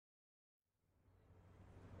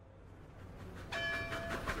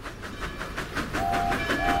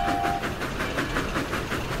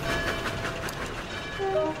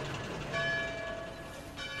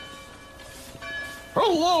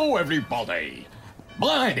Hello, everybody.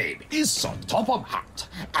 My name is Sir Topham Hatt,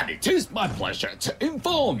 and it is my pleasure to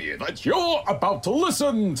inform you that you're about to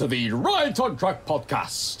listen to the Right on Track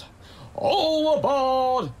podcast. All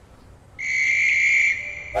aboard!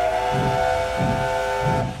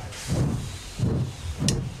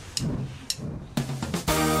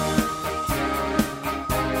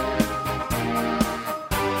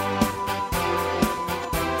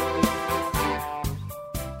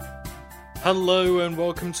 Hello and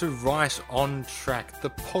welcome to Right on Track, the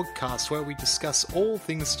podcast where we discuss all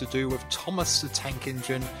things to do with Thomas the Tank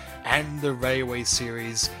Engine and the Railway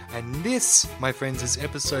series. And this, my friends, is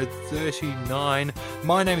episode 39.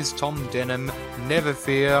 My name is Tom Denham. Never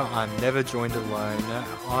fear, I'm never joined alone.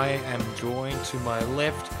 I am joined to my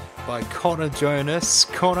left by Connor Jonas.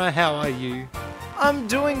 Connor, how are you? I'm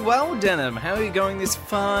doing well, Denham. How are you going this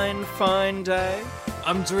fine day?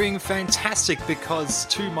 I'm doing fantastic because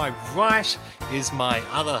to my right is my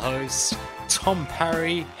other host, Tom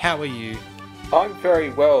Parry. How are you? I'm very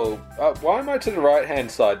well. Why am I to the right-hand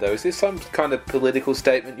side, though? Is this some kind of political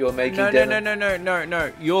statement you're making, Denham?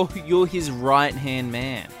 No. You're his right-hand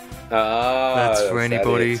man. That's for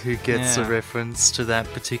anybody who gets a reference to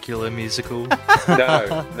that particular musical.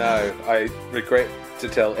 No. I regret to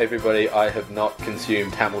tell everybody I have not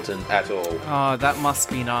consumed Hamilton at all. Oh, that must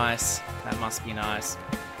be nice.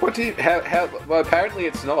 What do you... How... Well, apparently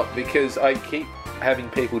it's not, because I keep having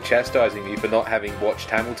people chastising me for not having watched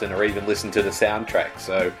Hamilton or even listened to the soundtrack,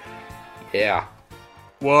 so... Yeah.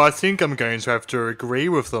 Well, I think I'm going to have to agree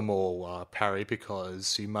with them all, Parry,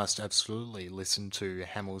 because you must absolutely listen to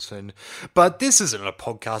Hamilton. But this isn't a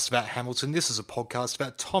podcast about Hamilton, this is a podcast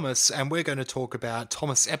about Thomas, and we're going to talk about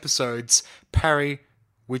Thomas episodes. Parry,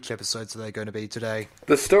 which episodes are they going to be today?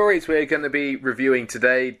 The stories we're going to be reviewing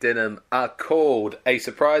today, Denham, are called A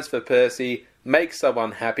Surprise for Percy, Make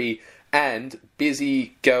Someone Happy, and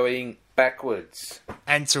Busy Going Backwards.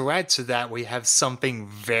 And to add to that, we have something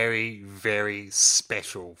very, very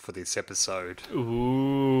special for this episode.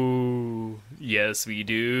 Ooh, yes we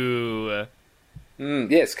do.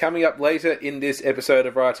 Yes, coming up later in this episode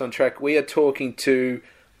of Right on Track, we are talking to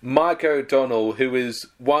Mike O'Donnell, who is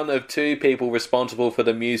one of two people responsible for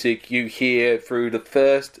the music you hear through the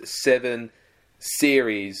first 7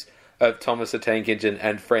 series of Thomas the Tank Engine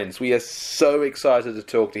and Friends. We are so excited to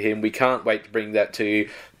talk to him. We can't wait to bring that to you.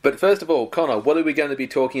 But first of all, Connor, what are we going to be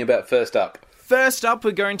talking about first up? First up, we're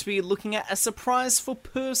going to be looking at A Surprise for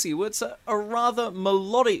Percy, where it's a rather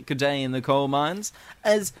melodic day in the coal mines,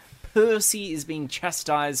 as Percy is being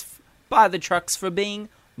chastised by the trucks for being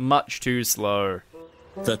much too slow.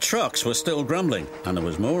 The trucks were still grumbling, and there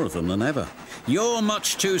was more of them than ever. You're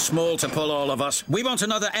much too small to pull all of us. We want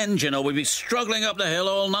another engine or we'll be struggling up the hill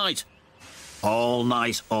all night. All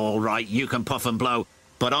night, all right, you can puff and blow.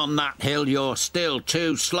 But on that hill you're still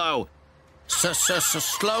too slow.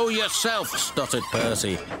 Slow yourself, stuttered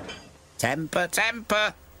Percy. Temper,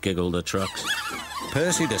 giggled the trucks.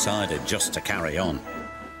 Percy decided just to carry on.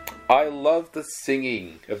 I love the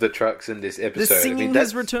singing of the trucks in this episode. The singing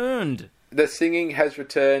has returned. The singing has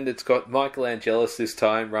returned. It's got Michael Angelis this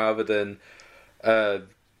time rather than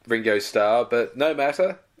Ringo Starr, but no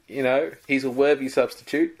matter. You know, he's a worthy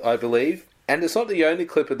substitute, I believe. And it's not the only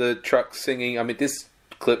clip of the trucks singing. I mean, this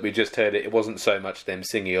clip we just heard, it wasn't so much them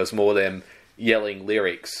singing, it was more them yelling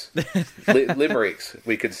lyrics. Limericks,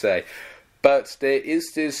 we could say. But there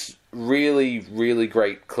is this really, really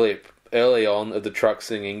great clip early on of the truck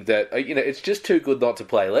singing that it's just too good not to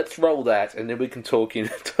play. Let's roll that, and then we can talk.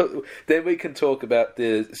 Then we can talk about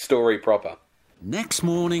the story proper. Next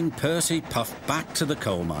morning, Percy puffed back to the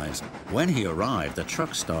coal mines. When he arrived, the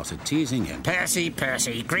truck started teasing him. Percy,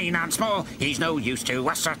 green and small, he's no use to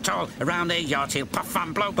us at all. Around the yards he'll puff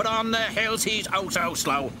and blow, but on the hills he's oh so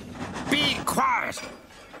slow. Be quiet!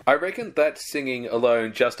 I reckon that singing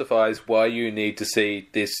alone justifies why you need to see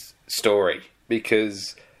this story,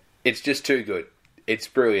 because it's just too good. It's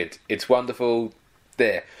brilliant. It's wonderful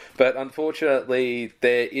there. But unfortunately,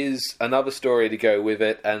 there is another story to go with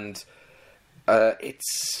it, and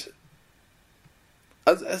it's...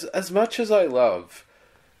 As much as I love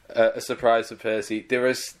A Surprise for Percy, there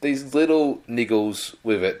is these little niggles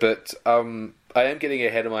with it, but I am getting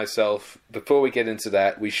ahead of myself. Before we get into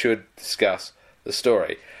that, we should discuss the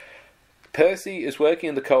story. Percy is working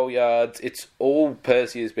in the coal yards. It's all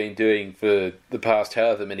Percy has been doing for the past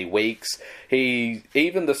however many weeks.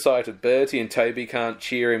 Even the sight of Bertie and Toby can't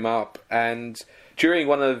cheer him up. And during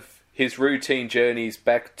one of his routine journeys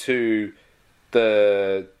back to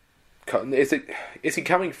the... Is he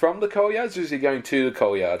coming from the coal yards or is he going to the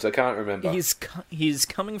coal yards? I can't remember. He's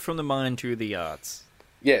coming from the mine to the yards.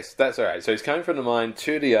 Yes, that's all right. So he's coming from the mine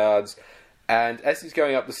to the yards, And as he's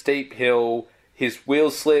going up the steep hill, his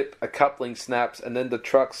wheels slip, a coupling snaps, and then the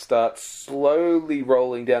truck starts slowly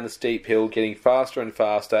rolling down the steep hill, getting faster and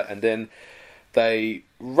faster, and then they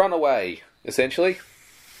run away, essentially.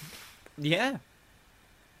 Yeah.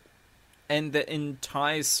 And the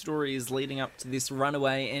entire story is leading up to this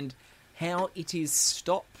runaway and how it is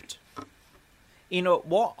stopped. You know,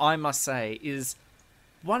 what I must say is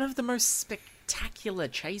one of the most spectacular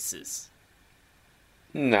chases.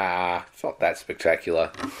 Nah, it's not that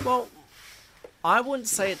spectacular. Well, I wouldn't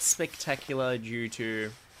say it's spectacular due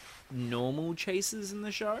to normal chases in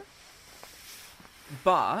the show.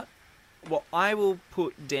 But what I will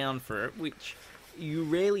put down for it, which you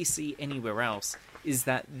rarely see anywhere else, is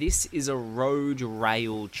that this is a road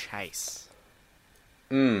rail chase.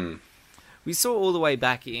 We saw all the way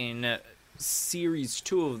back in Series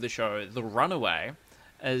 2 of the show, The Runaway,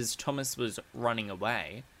 as Thomas was running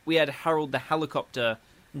away. We had Harold the helicopter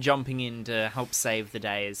jumping in to help save the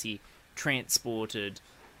day as he transported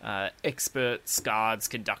experts, guards,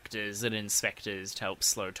 conductors, and inspectors to help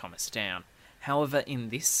slow Thomas down. However, in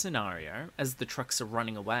this scenario, as the trucks are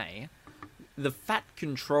running away, the Fat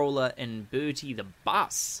Controller and Bertie the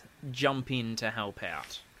bus jump in to help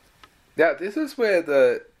out. Now, this is where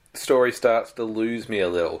the story starts to lose me a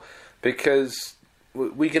little, because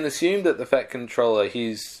we can assume that the Fat Controller,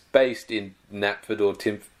 he's based in Knapford or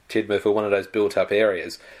Tidmouth or one of those built-up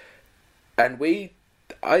areas, and it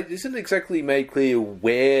isn't exactly made clear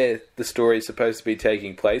where the story is supposed to be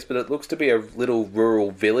taking place, but it looks to be a little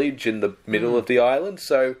rural village in the middle of the island.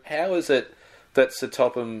 So how is it that Sir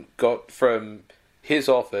Topham got from his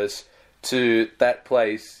office to that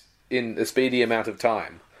place in a speedy amount of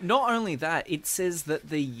time? Not only that, it says that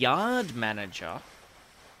the yard manager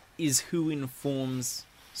is who informs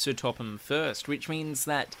Sir Topham first, which means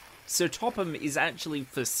that Sir Topham is actually,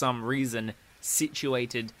 for some reason,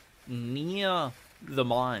 situated near the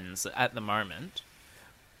mines at the moment,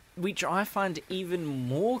 which I find even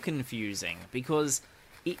more confusing, because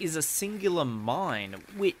it is a singular mine,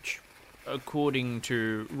 which, according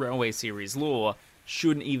to Railway Series law,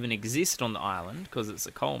 shouldn't even exist on the island, because it's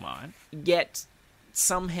a coal mine. Yet,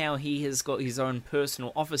 somehow he has got his own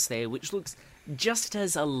personal office there, which looks just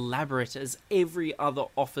as elaborate as every other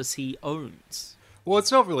office he owns. Well,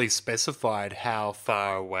 it's not really specified how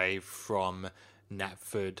far away from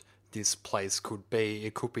Knapford this place could be.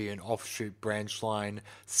 It could be an offshoot branch line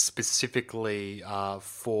specifically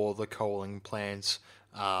for the coaling plant.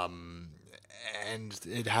 And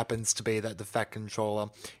it happens to be that the Fat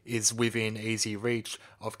Controller is within easy reach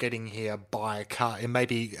of getting here by car. It may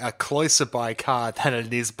be closer by car than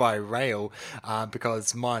it is by rail,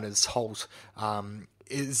 because Miners Halt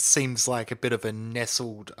it seems like a bit of a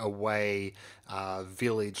nestled away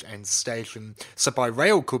village and station. So by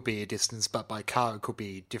rail could be a distance, but by car it could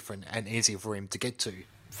be different and easier for him to get to.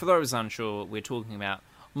 For those unsure what we're talking about,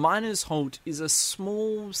 Miners Halt is a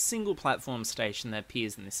small single platform station that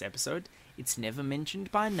appears in this episode. It's never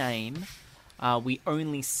mentioned by name. We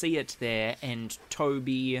only see it there, and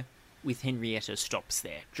Toby with Henrietta stops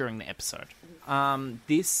there during the episode.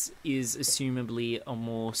 This is assumably a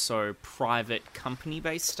more so private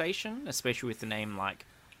company-based station, especially with the name like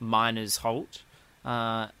Miners Halt.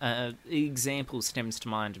 An example stems to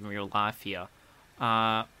mind in real life here.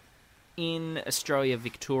 In Australia,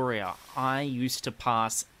 Victoria, I used to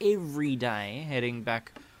pass every day heading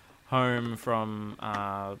back home from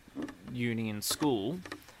uni and school,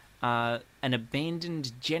 an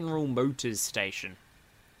abandoned General Motors station,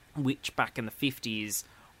 which back in the 50s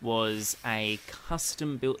was a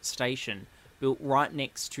custom-built station built right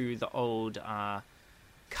next to the old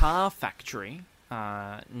car factory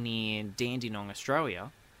near Dandenong,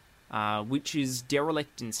 Australia, which is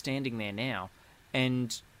derelict and standing there now,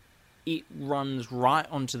 and it runs right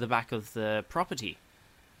onto the back of the property.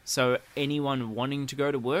 So anyone wanting to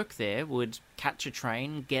go to work there would catch a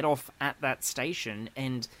train, get off at that station,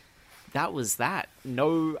 and that was that.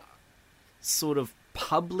 No sort of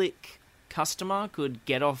public customer could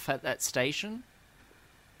get off at that station.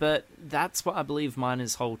 But that's what I believe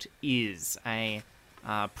Miners Halt is, a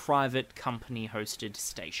private company-hosted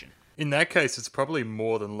station. In that case, it's probably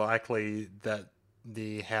more than likely that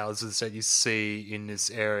the houses that you see in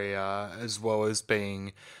this area, as well as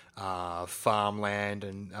being farmland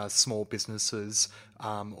and small businesses,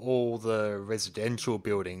 all the residential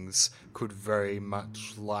buildings could very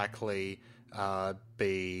much likely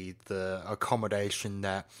be the accommodation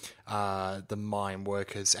that the mine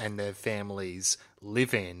workers and their families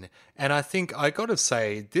live in. And I think I gotta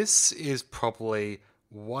say, this is probably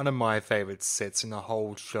one of my favourite sets in the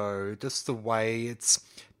whole show. Just the way it's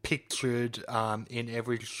pictured in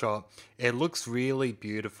every shot. It looks really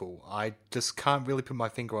beautiful. I just can't really put my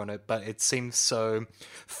finger on it, but it seems so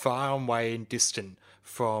far away and distant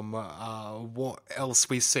from what else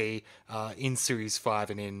we see in Series 5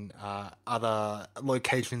 and in other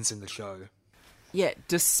locations in the show. Yeah,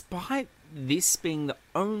 despite this being the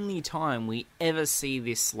only time we ever see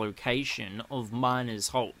this location of Miner's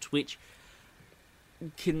Halt, which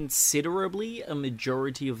considerably a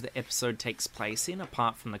majority of the episode takes place in,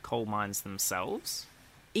 apart from the coal mines themselves,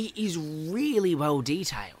 it is really well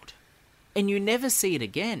detailed. And you never see it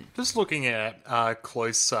again. Just looking at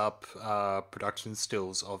close-up production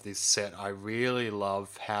stills of this set, I really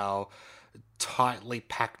love how tightly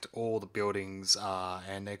packed all the buildings are,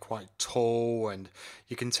 and they're quite tall, and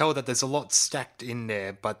you can tell that there's a lot stacked in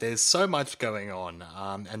there, but there's so much going on,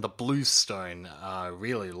 and the bluestone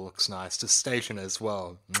really looks nice. The station as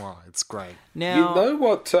well, it's great. Now, You know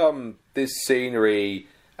what this scenery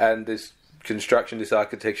and this construction, this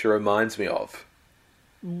architecture reminds me of?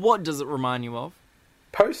 what does it remind you of?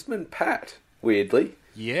 Postman Pat, weirdly.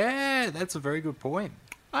 Yeah, that's a very good point.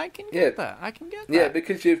 I can Yeah. get that. I can get that. Yeah,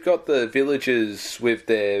 because you've got the villages with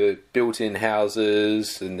their built-in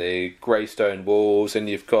houses and their grey stone walls, and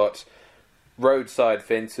you've got roadside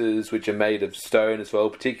fences which are made of stone as well,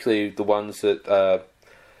 particularly the ones that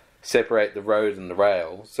separate the road and the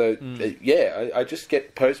rail. So, I just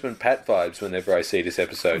get Postman Pat vibes whenever I see this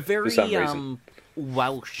episode Very for some reason.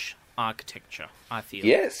 Welsh architecture, I feel.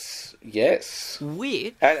 Yes.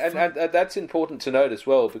 Which, And that's important to note as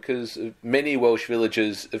well, because many Welsh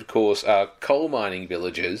villages, of course, are coal mining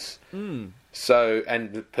villages. So,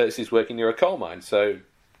 and Percy's working near a coal mine. So,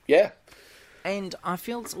 yeah. and I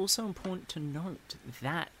feel it's also important to note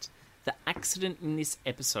that the accident in this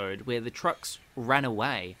episode where the trucks ran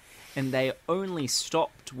away and they only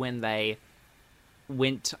stopped when they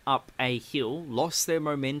went up a hill, lost their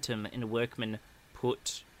momentum, and a workman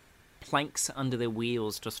put planks under their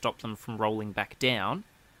wheels to stop them from rolling back down,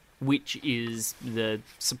 which is the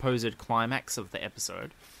supposed climax of the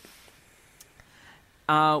episode,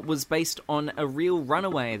 was based on a real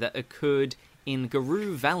runaway that occurred in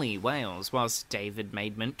Garoo Valley, Wales, whilst David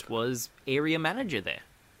Maidment was area manager there.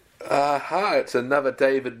 Aha, it's another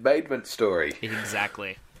David Maidment story.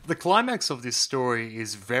 Exactly. The climax of this story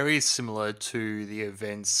is very similar to the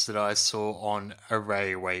events that I saw on a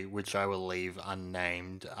railway, which I will leave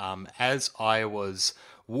unnamed. As I was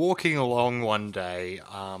walking along one day,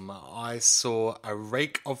 I saw a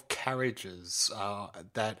rake of carriages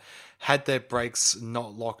that had their brakes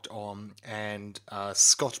not locked on and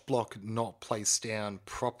Scotch block not placed down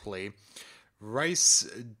properly race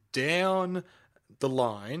down the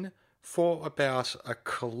line for about a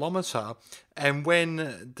kilometre, and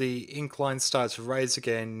when the incline starts to raise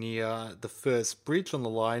again near the first bridge on the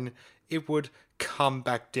line, it would come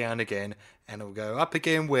back down again, and it will go up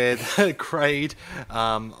again where the grade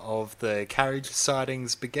of the carriage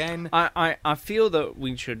sidings began. I feel that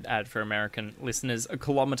we should add for American listeners, a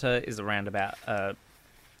kilometre is around about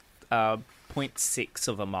 0.6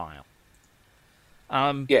 of a mile.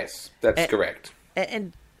 Yes, that's correct.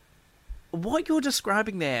 And what you're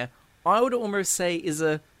describing there, I would almost say is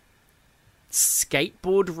a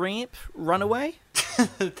skateboard ramp runaway.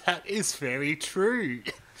 That is very true.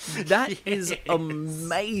 That is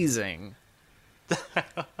amazing.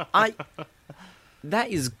 That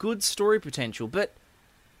is good story potential, but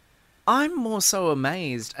I'm more so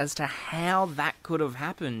amazed as to how that could have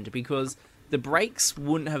happened, because the brakes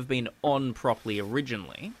wouldn't have been on properly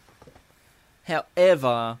originally.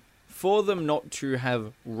 However, for them not to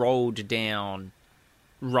have rolled down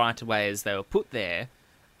right away as they were put there,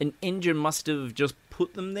 an engine must have just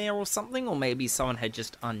put them there or something, or maybe someone had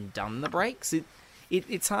just undone the brakes.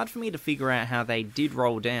 It's hard for me to figure out how they did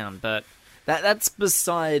roll down, but that's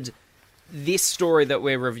beside this story that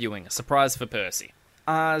we're reviewing, a surprise for Percy.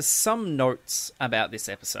 Some notes about this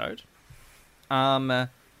episode I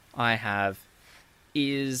have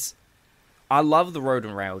is I love the road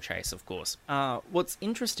and rail chase, of course. What's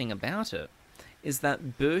interesting about it is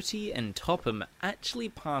that Bertie and Topham actually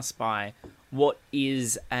pass by what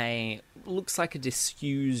is looks like a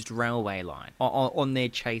disused railway line on their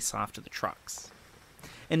chase after the trucks.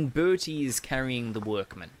 And Bertie is carrying the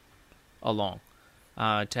workmen along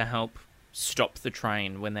to help stop the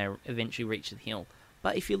train when they eventually reach the hill.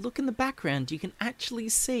 But if you look in the background, you can actually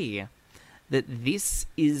see that this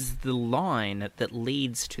is the line that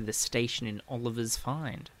leads to the station in Oliver's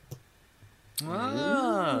Find.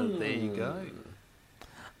 There you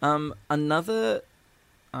go. Another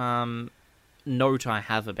note I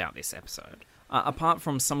have about this episode, apart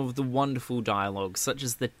from some of the wonderful dialogue, such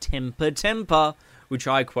as the temper, which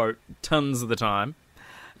I quote tons of the time,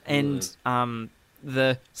 And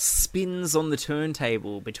the spins on the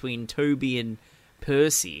turntable between Toby and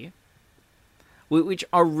Percy, which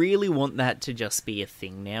I really want that to just be a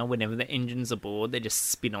thing now. Whenever the engines are bored, they just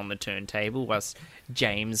spin on the turntable whilst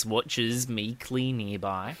James watches meekly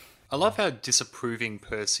nearby. I love how disapproving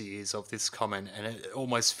Percy is of this comment, and it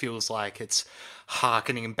almost feels like it's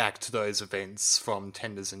harkening back to those events from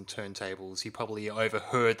Tenders and Turntables. He probably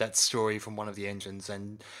overheard that story from one of the engines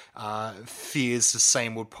and fears the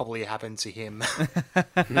same would probably happen to him.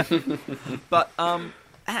 But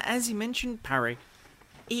as you mentioned, Parry,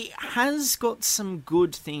 it has got some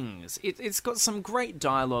good things. It's got some great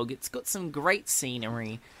dialogue. It's got some great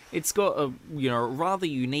scenery. It's got a rather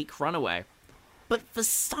unique runaway. But for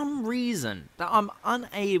some reason that I'm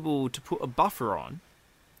unable to put a buffer on,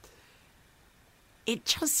 it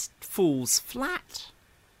just falls flat.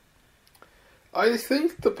 I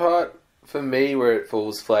think the part for me where it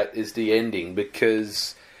falls flat is the ending,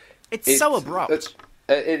 because it's so abrupt.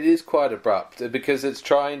 It is quite abrupt because it's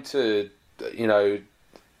trying to,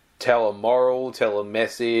 tell a moral, tell a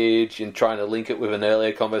message, and trying to link it with an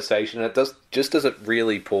earlier conversation. It does it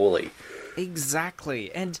really poorly.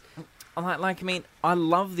 Exactly, and I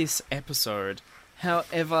love this episode.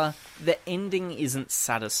 However, the ending isn't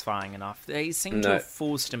satisfying enough. They seem to have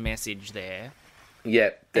forced a message there.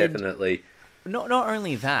 Yeah, definitely. And not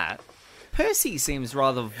only that, Percy seems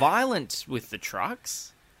rather violent with the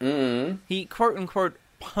trucks. Mm. He quote-unquote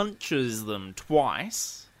punches them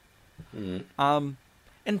twice. Mm.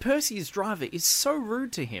 And Percy's driver is so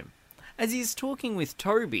rude to him. As he's talking with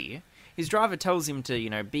Toby, his driver tells him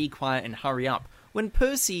to, be quiet and hurry up, when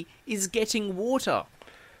Percy is getting water.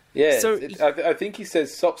 Yeah, so I think he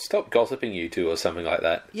says, stop gossiping, you two, or something like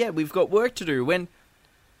that. Yeah, we've got work to do, when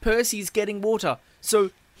Percy's getting water.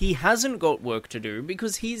 So he hasn't got work to do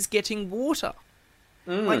because he's getting water.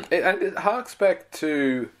 And it harks back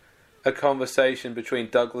to a conversation between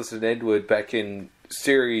Douglas and Edward back in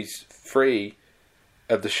Series 3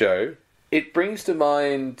 of the show. It brings to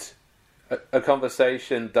mind a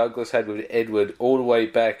conversation Douglas had with Edward all the way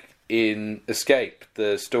back in Escape,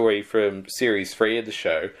 the story from Series 3 of the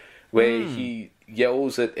show, where he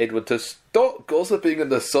yells at Edward to stop gossiping in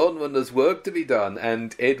the sun when there's work to be done,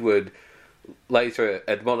 and Edward later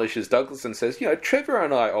admonishes Douglas and says, Trevor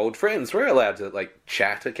and I are old friends, we're allowed to,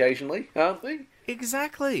 chat occasionally, aren't we?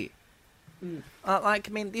 Exactly.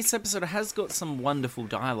 This episode has got some wonderful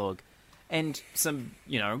dialogue, and some,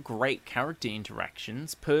 great character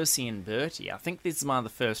interactions. Percy and Bertie, I think this is one of the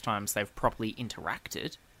first times they've properly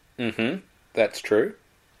interacted. Mm-hmm. That's true.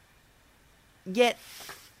 Yet,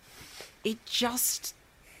 it just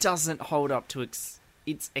doesn't hold up to its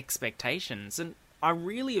expectations, and I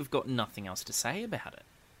really have got nothing else to say about it.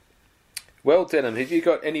 Well, Denham, have you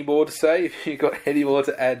got any more to say? Have you got any more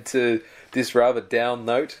to add to this rather down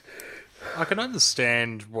note? I can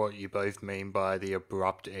understand what you both mean by the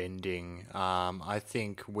abrupt ending. I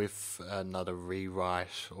think with another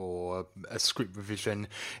rewrite or a script revision,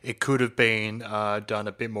 it could have been done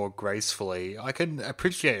a bit more gracefully. I can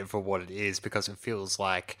appreciate it for what it is, because it feels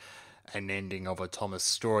like an ending of a Thomas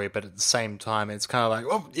story, but at the same time, it's kind of like,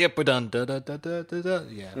 oh, yep, we're done. Da, da, da, da, da, da.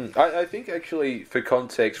 Yeah. I think, actually, for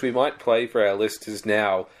context, we might play for our listeners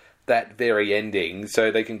now that very ending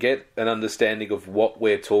so they can get an understanding of what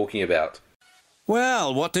we're talking about.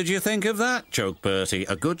 Well, what did you think of that? Joked Bertie.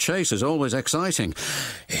 A good chase is always exciting.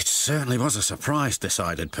 It certainly was a surprise,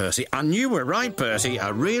 decided Percy. And you were right, Bertie.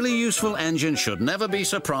 A really useful engine should never be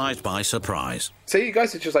surprised by surprise. So you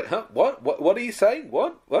guys are just like, huh? What? What are you saying?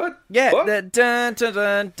 What? Yeah, what? the dun dun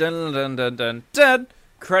dun dun dun dun dun dun.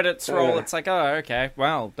 Credits roll. It's like, oh, okay.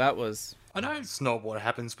 Well, that was... I know it's not what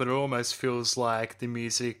happens, but it almost feels like the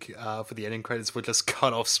music for the ending credits were just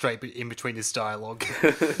cut off straight in between his dialogue.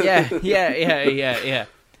 Yeah.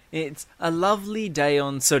 It's a lovely day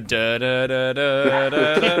on so da da da da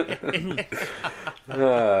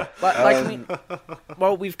da.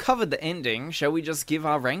 Well, we've covered the ending. Shall we just give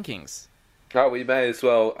our rankings? Oh, we may as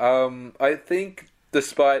well. I think,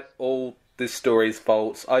 despite all this story's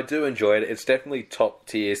faults, I do enjoy it. It's definitely top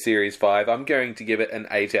tier Series 5. I'm going to give it an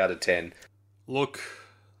 8 out of 10. Look,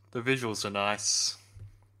 the visuals are nice.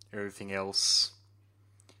 Everything else,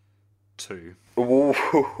 2.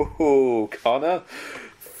 Ooh, Connor?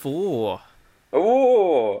 4.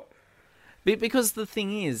 Ooh. Because the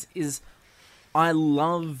thing is I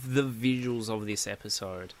love the visuals of this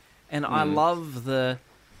episode. And I love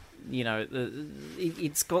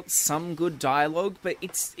it's got some good dialogue, but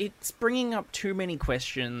it's bringing up too many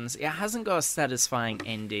questions. It hasn't got a satisfying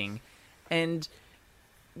ending, and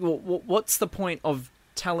what's the point of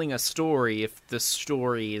telling a story if the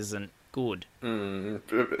story isn't good. We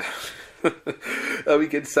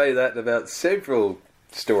could say that about several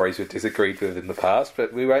stories we've disagreed with in the past,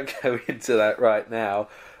 but we won't go into that right now.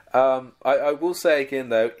 I will say again,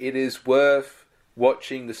 though, it is worth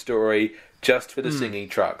watching the story just for the singing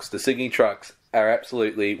trucks. The singing trucks are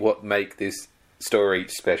absolutely what make this story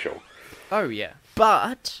special. Oh, yeah.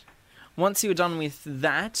 But once you're done with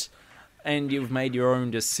that, and you've made your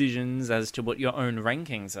own decisions as to what your own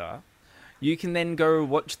rankings are, you can then go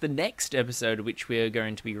watch the next episode, which we are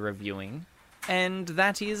going to be reviewing. And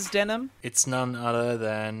that is, Denim? It's none other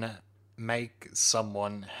than Make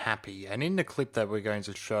Someone Happy. And in the clip that we're going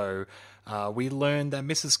to show, we learned that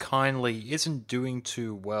Mrs. Kindly isn't doing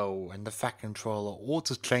too well, and the Fat Controller ought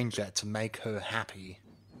to change that to make her happy.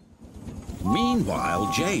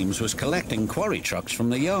 Meanwhile, James was collecting quarry trucks from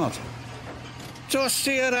the yard.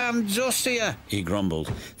 Dustier and dustier, he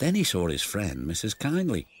grumbled. Then he saw his friend, Mrs.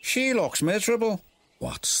 Kindly. She looks miserable.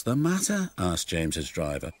 What's the matter? Asked James's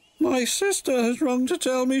driver. My sister has rung to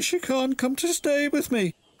tell me she can't come to stay with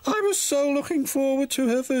me. I was so looking forward to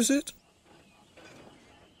her visit.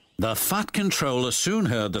 The Fat Controller soon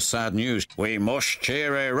heard the sad news. We must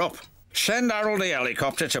cheer her up. Send Harold the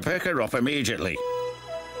helicopter to pick her up immediately.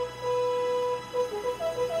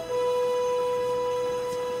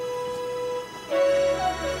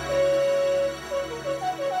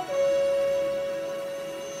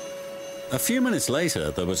 A few minutes later,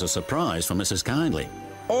 there was a surprise for Mrs. Kindly.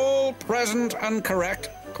 All present and correct,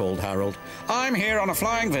 called Harold. I'm here on a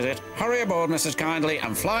flying visit. Hurry aboard, Mrs. Kindly,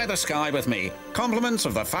 and fly the sky with me. Compliments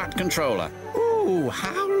of the Fat Controller. Ooh,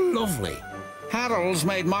 how lovely. Harold's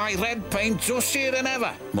made my red paint dustier than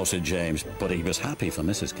ever, muttered James, but he was happy for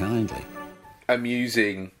Mrs. Kindly.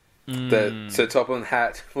 Amusing that Sir Topham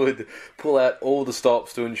Hatt would pull out all the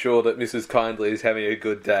stops to ensure that Mrs. Kindly is having a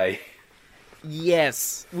good day.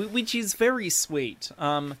 Yes, which is very sweet.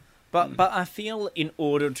 But I feel in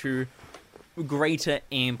order to greater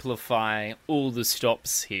amplify all the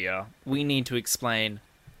stops here, we need to explain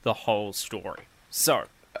the whole story. So,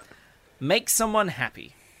 Make Someone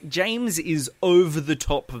Happy. James is over the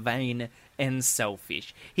top vain and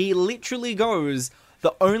selfish. He literally goes,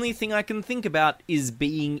 the only thing I can think about is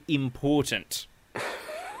being important.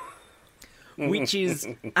 Which is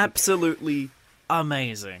absolutely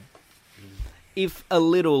amazing. If a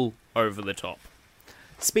little over the top.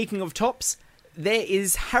 Speaking of tops, there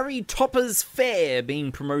is Harry Topper's Fair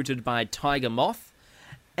being promoted by Tiger Moth,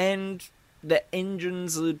 and the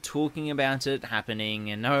engines are talking about it happening,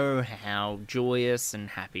 and oh, how joyous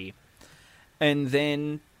and happy. And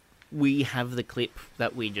then we have the clip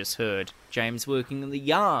that we just heard, James working in the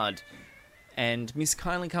yard, and Miss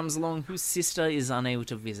Kindly comes along, whose sister is unable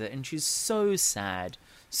to visit, and she's so sad.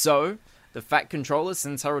 So the Fat Controller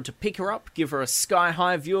sends Harold to pick her up, give her a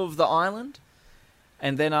sky-high view of the island,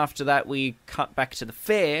 and then after that we cut back to the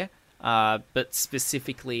fair, but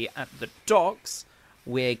specifically at the docks,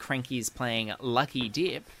 where Cranky is playing Lucky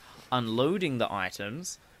Dip, unloading the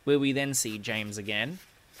items, where we then see James again,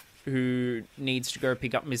 who needs to go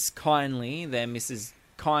pick up Miss Kindly. There Mrs.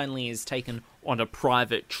 Kindly is taken on a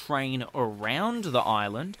private train around the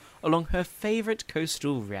island, along her favourite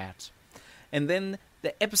coastal route. And then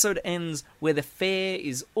the episode ends where the fair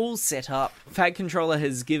is all set up. Fat Controller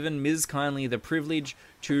has given Ms. Kindly the privilege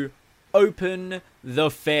to open the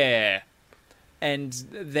fair. And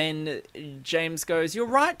then James goes, "You're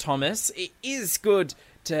right, Thomas. It is good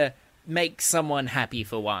to make someone happy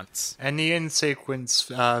for once." And the end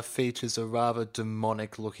sequence features a rather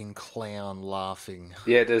demonic-looking clown laughing.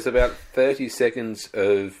 Yeah, there's about 30 seconds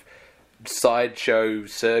of sideshow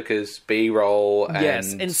circus B-roll and...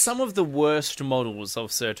 Yes, and some of the worst models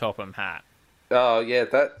of Sir Topham Hatt. Oh, yeah,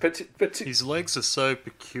 that... His legs are so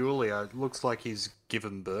peculiar, it looks like he's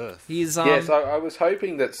given birth. He's, Yes, I was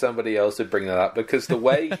hoping that somebody else would bring that up, because the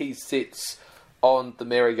way he sits on the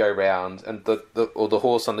merry-go-round and the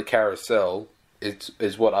horse on the carousel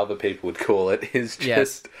is what other people would call it, is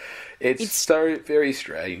just... Yes. It's so very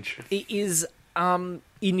strange. It is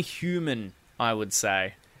inhuman, I would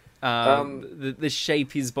say. The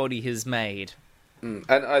shape his body has made. And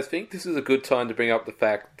I think this is a good time to bring up the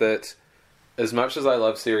fact that, as much as I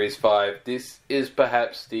love Series 5, this is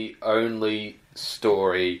perhaps the only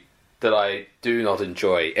story that I do not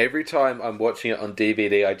enjoy. Every time I'm watching it on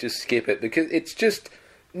DVD, I just skip it, because it's just...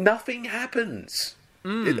 nothing happens.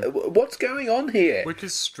 What's going on here? Which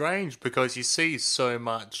is strange, because you see so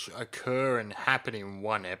much occur and happen in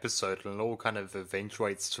one episode, and it all kind of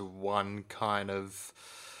eventuates to one kind of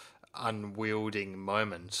unwielding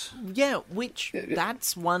moment. Yeah,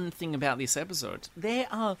 that's one thing about this episode. There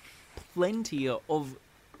are plenty of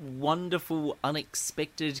wonderful,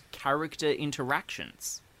 unexpected character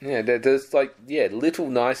interactions. Yeah, there's little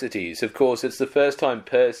niceties. Of course, it's the first time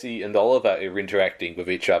Percy and Oliver are interacting with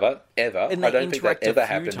each other ever. And I don't think that interact a ever few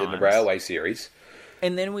happened in the times. Railway series.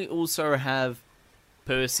 And then we also have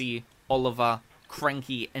Percy, Oliver,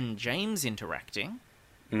 Cranky, and James interacting.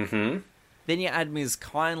 Mm-hmm. Then you add Ms.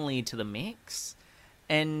 Kindly to the mix.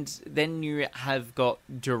 And then you have got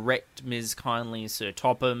direct Ms. Kindly, Sir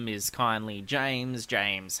Topham, Ms. Kindly, James,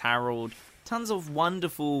 James, Harold. Tons of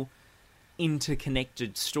wonderful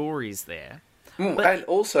interconnected stories there. But- And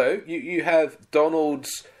also, you have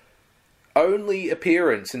Donald's only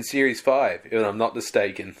appearance in Series 5, if I'm not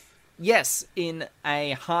mistaken. Yes, in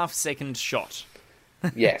a half-second shot.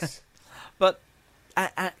 Yes. But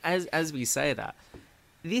as we say that,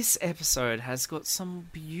 this episode has got some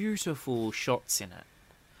beautiful shots in it.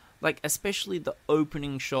 Like, especially the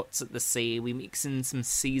opening shots at the sea. We mix in some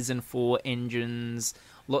Season 4 engines,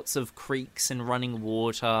 lots of creeks and running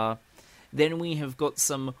water. Then we have got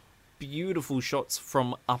some beautiful shots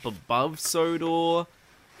from up above Sodor.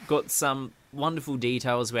 Got some wonderful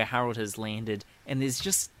details where Harold has landed. And there's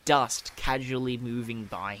just dust casually moving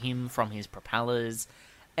by him from his propellers.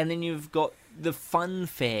 And then you've got the fun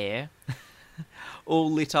fair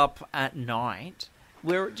all lit up at night,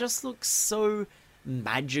 where it just looks so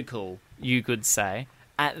magical, you could say,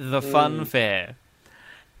 at the fun fair.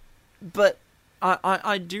 But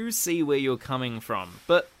I do see where you're coming from.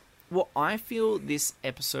 But what I feel this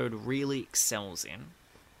episode really excels in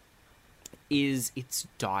is its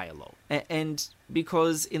dialogue. And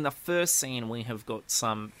because in the first scene we have got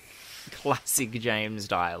some classic James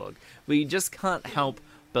dialogue, we just can't help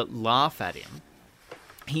but laugh at him.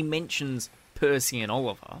 He mentions Percy and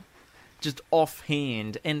Oliver, just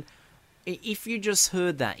offhand, and if you just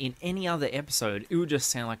heard that in any other episode, it would just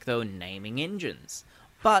sound like they were naming engines.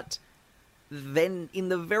 But then in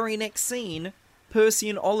the very next scene, Percy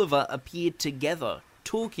and Oliver appeared together,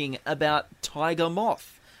 talking about Tiger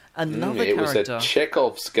Moth, another it character. was a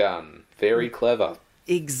Chekhov's gun. Very clever.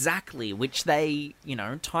 Exactly, which they,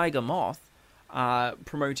 Tiger Moth,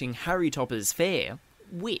 promoting Harry Topper's fair,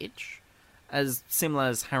 which, as similar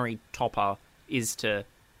as Harry Topper is to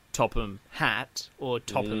Topham Hat or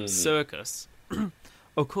Topham Circus,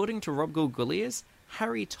 according to Rob Gulguliers,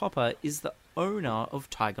 Harry Topper is the owner of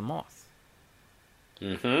Tiger Moth.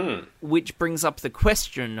 Mm-hmm. Which brings up the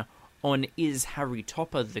question on, is Harry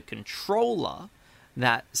Topper the controller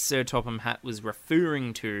that Sir Topham Hatt was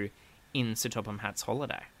referring to in Sir Topham Hatt's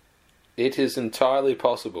Holiday? It is entirely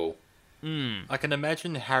possible. I can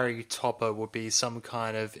imagine Harry Topper would be some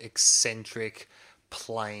kind of eccentric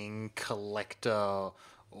playing collector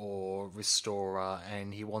or restorer,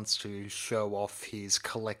 and he wants to show off his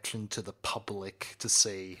collection to the public to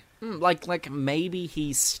see. Like maybe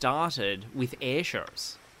he started with air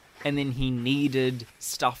shows, and then he needed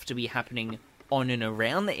stuff to be happening on and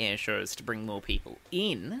around the air shows to bring more people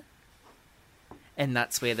in, and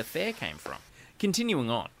that's where the fair came from. Continuing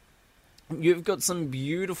on, you've got some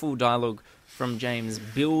beautiful dialogue from James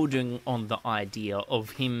building on the idea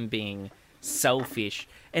of him being selfish,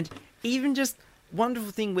 and even just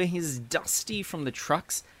wonderful thing where he's dusty from the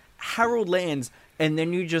trucks. Harold lands, and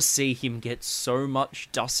then you just see him get so much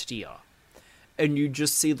dustier, and you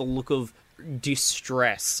just see the look of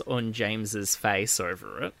distress on James's face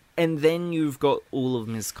over it. And then you've got all of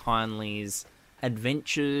Miss Kindly's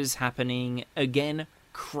adventures happening again.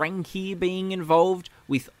 Cranky being involved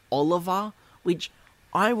with Oliver, which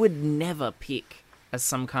I would never pick as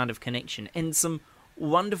some kind of connection, and some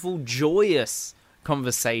wonderful, joyous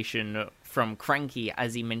conversation from Cranky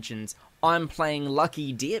as he mentions, I'm playing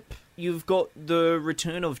Lucky Dip. You've got the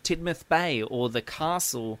return of Tidmouth Bay, or the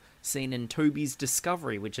castle seen in Toby's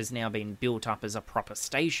Discovery, which has now been built up as a proper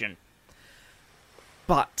station.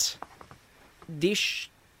 But this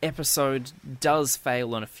episode does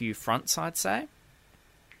fail on a few fronts, I'd say.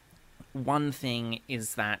 One thing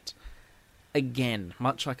is that, again,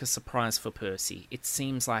 much like A Surprise for Percy, it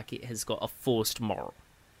seems like it has got a forced moral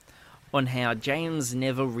on how James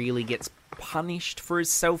never really gets punished for his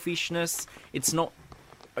selfishness. It's not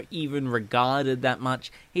even regarded that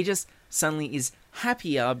much. He just suddenly is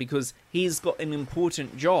happier because he's got an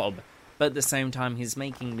important job, but at the same time he's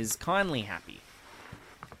making Ms. Kindly happy.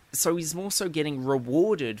 So he's also getting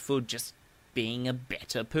rewarded for just being a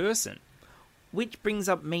better person. Which brings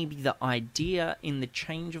up maybe the idea in the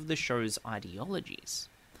change of the show's ideologies.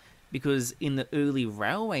 Because in the early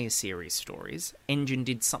Railway series stories, Engine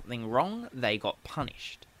did something wrong, they got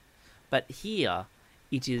punished. But here,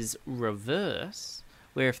 it is reverse,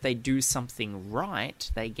 where if they do something right,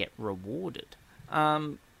 they get rewarded.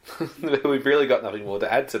 We've really got nothing more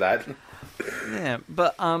to add to that. Yeah,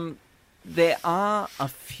 but there are a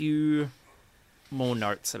few more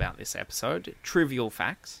notes about this episode. Trivial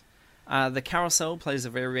facts. The carousel plays a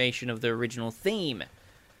variation of the original theme.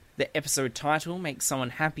 The episode title, Make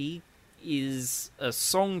Someone Happy, is a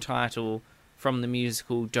song title from the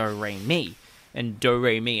musical Do Re Mi. And Do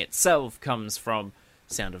Re Mi itself comes from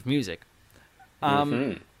Sound of Music.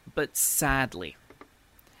 But sadly,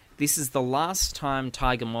 this is the last time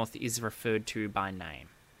Tiger Moth is referred to by name.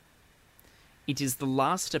 It is the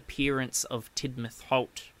last appearance of Tidmouth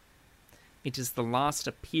Holt. It is the last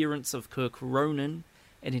appearance of Kirk Ronan,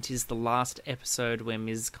 and it is the last episode where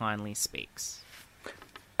Ms. Kindly speaks.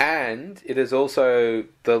 And it is also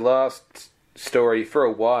the last story for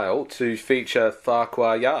a while to feature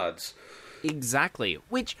Farquhar Yards. Exactly.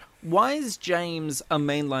 Which, why is James a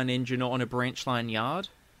mainline engine on a branch line yard?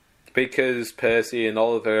 Because Percy and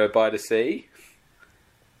Oliver are by the sea.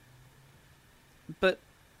 But,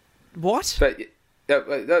 what? But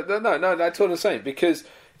no, that's what I'm saying. Because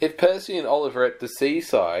if Percy and Oliver are at the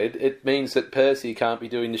seaside, it means that Percy can't be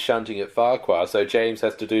doing the shunting at Farquhar, so James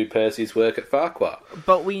has to do Percy's work at Farquhar.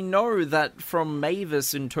 But we know that from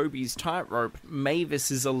Mavis and Toby's tightrope, Mavis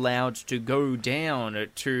is allowed to go down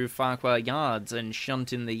to Farquhar Yards and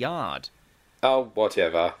shunt in the yard. Oh,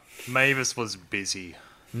 whatever. Mavis was busy.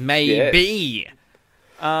 Maybe.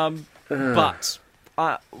 Yes.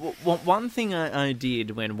 But one thing I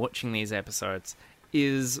did when watching these episodes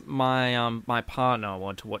is my partner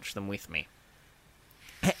wanted to watch them with me.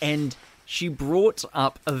 And she brought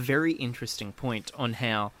up a very interesting point on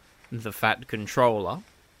how the Fat Controller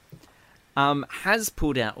has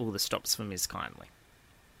pulled out all the stops for Ms. Kindly.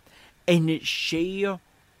 And she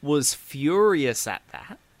was furious at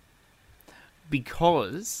that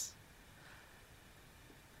because,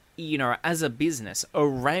 you know, as a business, a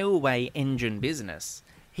railway engine business,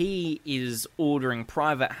 he is ordering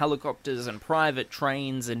private helicopters and private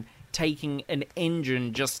trains and taking an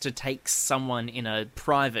engine just to take someone in a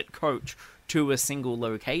private coach to a single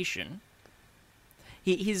location.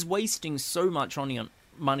 He's wasting so much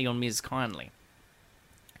money on Ms. Kindly.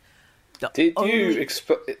 Did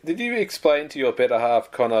you explain to your better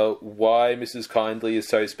half, Connor, why Mrs. Kindly is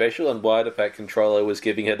so special and why the Fat Controller was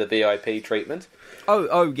giving her the VIP treatment?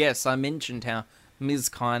 Oh yes, I mentioned how Ms.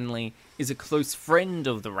 Kindly is a close friend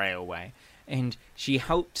of the railway, and she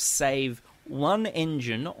helped save one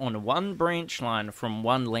engine on one branch line from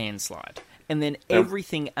one landslide, and then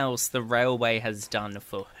everything else the railway has done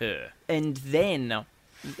for her. And then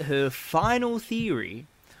her final theory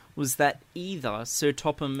was that either Sir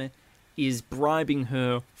Topham is bribing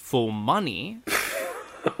her for money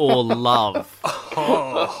or love.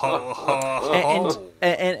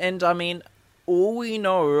 And I mean, all we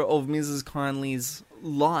know of Mrs. Kindly's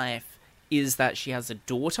life is that she has a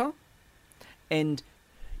daughter, and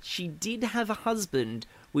she did have a husband,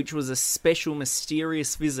 which was a special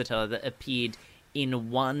mysterious visitor that appeared in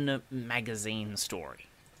one magazine story.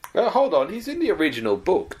 Hold on, he's in the original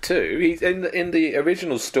book too. He's in the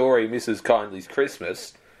original story, Mrs. Kindly's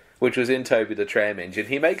Christmas, which was in Toby the Tram Engine.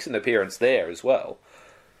 He makes an appearance there as well.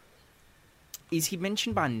 Is he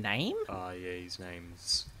mentioned by name? Yeah, his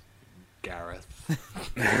name's Gareth.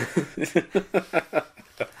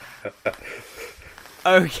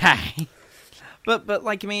 Okay. But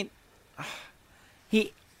like, I mean,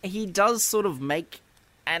 he does sort of make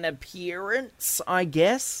an appearance, I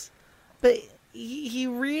guess, but he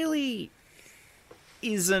really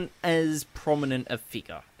isn't as prominent a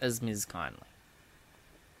figure as Ms. Kindly.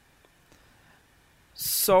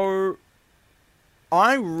 So,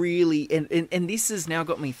 I really, and this has now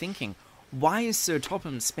got me thinking, why is Sir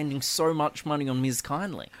Topham spending so much money on Ms.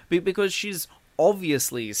 Kindly? Because she's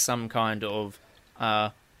obviously some kind of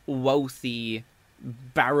wealthy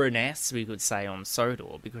baroness, we could say, on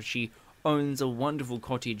Sodor, because she owns a wonderful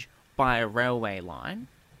cottage by a railway line.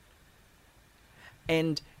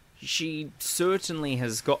 And she certainly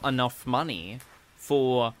has got enough money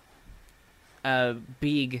for a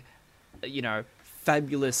big, you know,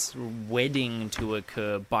 fabulous wedding to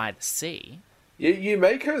occur by the sea. You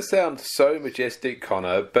make her sound so majestic,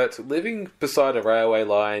 Connor, but living beside a railway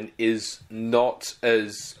line is not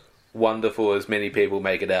as wonderful as many people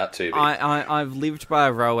make it out to be. I've lived by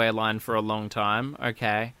a railway line for a long time,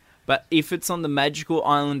 okay? But if it's on the magical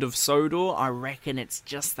island of Sodor, I reckon it's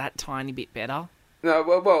just that tiny bit better. No,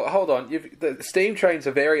 well, hold on. The steam trains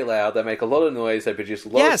are very loud. They make a lot of noise. They produce a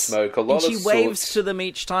lot of smoke, a lot of and she waves to them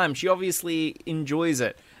each time. She obviously enjoys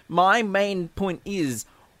it. My main point is,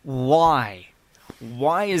 why?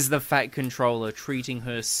 Why is the Fat Controller treating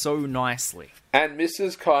her so nicely? And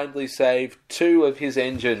Mrs. Kindly saved 2 of his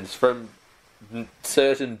engines from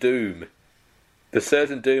certain doom. The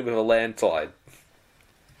certain doom of a landslide.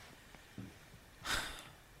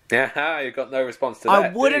 You've got no response to that. I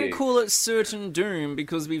wouldn't do you? call it certain doom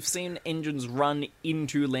because we've seen engines run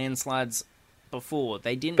into landslides before.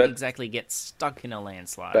 They didn't exactly get stuck in a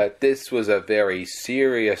landslide. But this was a very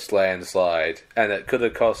serious landslide, and it could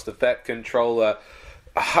have cost the Fat Controller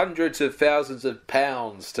hundreds of thousands of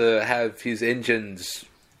pounds to have his engines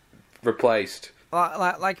replaced.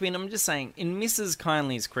 I mean, I'm just saying, in Mrs.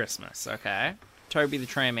 Kindly's Christmas, okay, Toby the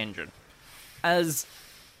Tram engine, as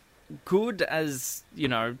good as,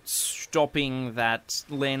 stopping that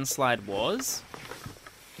landslide was,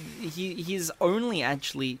 she's only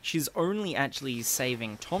actually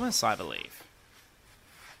saving Thomas, I believe.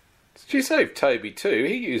 She saved Toby too.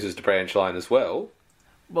 He uses the branch line as well.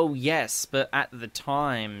 Well, yes, but at the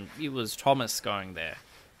time, it was Thomas going there.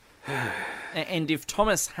 And if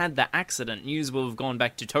Thomas had the accident, news will have gone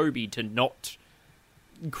back to Toby to not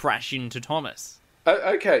crash into Thomas.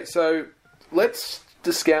 Okay, so let's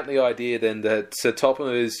discount the idea then that Sir Topham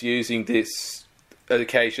is using this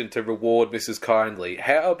occasion to reward Mrs. Kindly.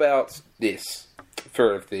 How about this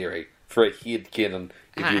for a theory, for a headcanon,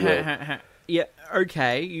 if you will? Yeah,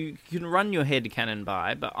 okay, you can run your headcanon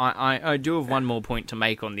by, but I do have one more point to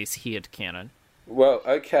make on this headcanon. Well,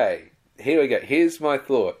 okay, here we go. Here's my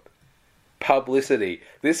thought. Publicity.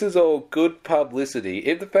 This is all good publicity.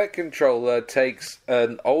 If the Fat Controller takes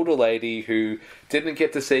an older lady who didn't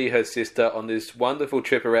get to see her sister on this wonderful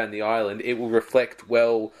trip around the island, it will reflect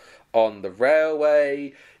well on the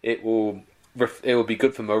railway. It will be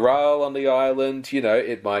good for morale on the island.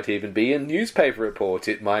 It might even be a newspaper report.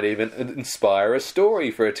 It might even inspire a story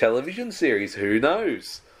for a television series. Who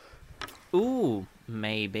knows? Ooh,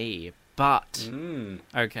 maybe. But,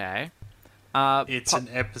 okay. It's an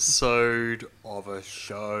episode of a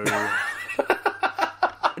show.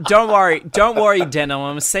 Don't worry, Denim.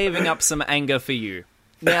 I'm saving up some anger for you.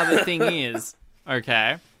 Now the thing is,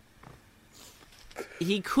 okay,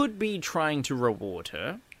 he could be trying to reward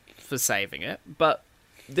her for saving it, but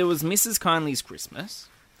there was Mrs. Kindly's Christmas,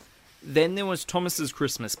 then there was Thomas's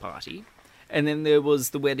Christmas party, and then there was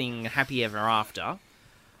the wedding Happy Ever After.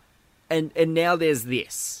 And now there's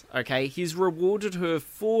this, okay? He's rewarded her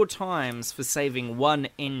 4 times for saving one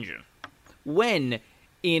engine. When,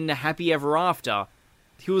 in Happy Ever After,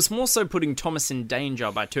 he was more so putting Thomas in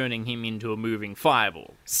danger by turning him into a moving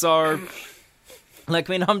fireball. So,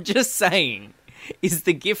 I'm just saying, is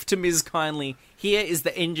the gift to Ms. Kindly, here is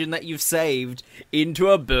the engine that you've saved into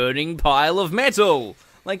a burning pile of metal.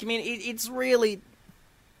 It's really...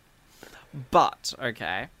 But,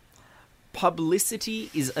 okay... Publicity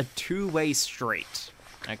is a two-way street,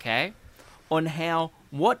 okay? On how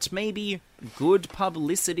what may be good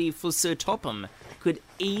publicity for Sir Topham could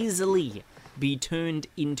easily be turned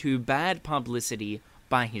into bad publicity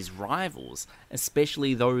by his rivals,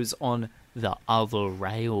 especially those on the other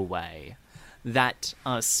railway, that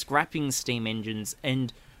are scrapping steam engines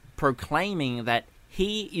and proclaiming that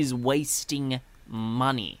he is wasting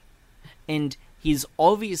money. And he's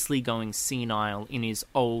obviously going senile in his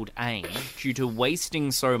old age due to wasting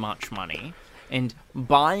so much money and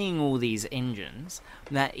buying all these engines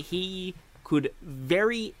that he could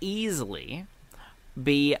very easily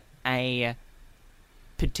be a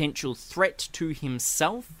potential threat to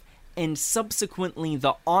himself and subsequently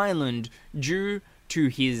the island due to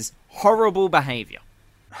his horrible behaviour.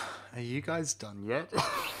 Are you guys done yet?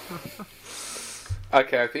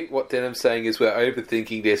 Okay, I think what Denham's saying is we're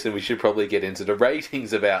overthinking this and we should probably get into the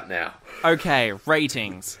ratings about now. Okay,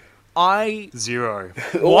 ratings. 0.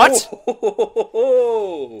 What?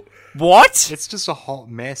 Oh! What? It's just a hot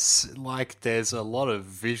mess. There's a lot of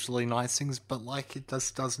visually nice things, but it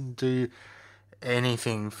just doesn't do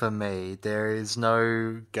anything for me. There is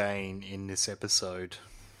no gain in this episode.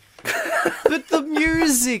 But the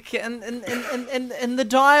music and the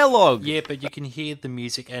dialogue. Yeah, but you can hear the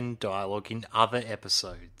music and dialogue in other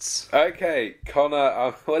episodes. Okay,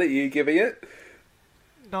 Connor, what are you giving it?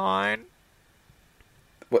 9.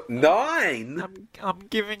 What, 9? I'm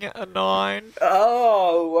giving it a 9.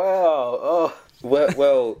 Oh, wow.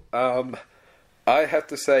 Oh, well, I have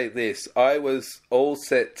to say this. I was all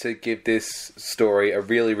set to give this story a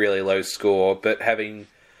really, really low score, but having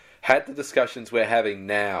had the discussions we're having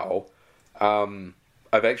now,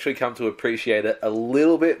 I've actually come to appreciate it a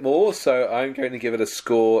little bit more, so I'm going to give it a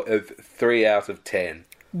score of 3 out of 10.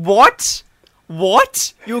 What?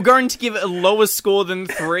 What? You're going to give it a lower score than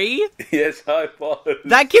 3? Yes, I was.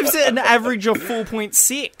 That gives it an average of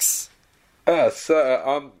 4.6.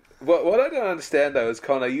 What I don't understand, though, is,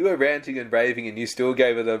 Connor, you were ranting and raving and you still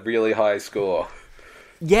gave it a really high score.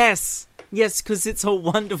 Yes, because it's a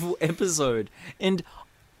wonderful episode. And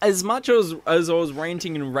as much as I was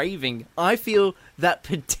ranting and raving, I feel that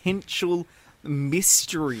potential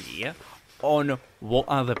mystery on what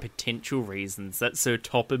are the potential reasons that Sir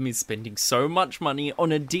Topham is spending so much money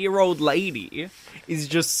on a dear old lady is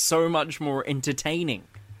just so much more entertaining.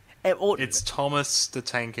 It's Thomas the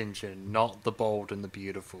Tank Engine, not the Bold and the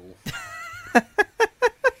Beautiful.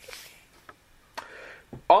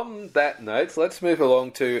 On that note, let's move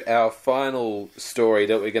along to our final story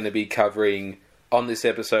that we're going to be covering on this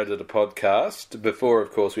episode of the podcast. Before,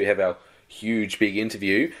 of course, we have our huge big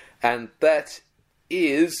interview, and that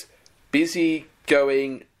is Busy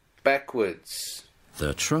Going Backwards.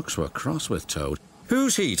 The trucks were cross with Toad.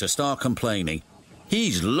 Who's he to start complaining?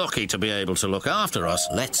 He's lucky to be able to look after us.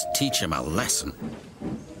 Let's teach him a lesson.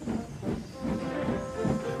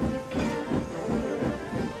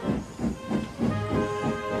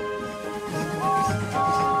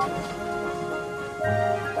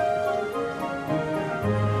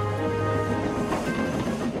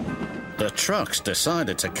 The trucks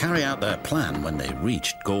decided to carry out their plan when they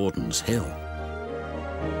reached Gordon's Hill.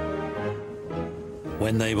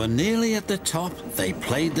 When they were nearly at the top, they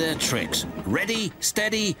played their tricks. Ready,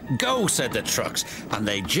 steady, go, said the trucks, and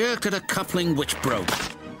they jerked at a coupling which broke.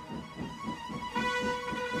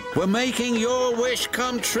 We're making your wish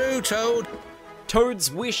come true, Toad. Toad's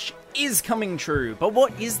wish is coming true, but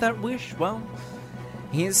what is that wish? Well,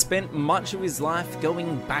 he has spent much of his life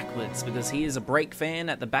going backwards because he is a brake fan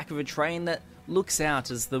at the back of a train that looks out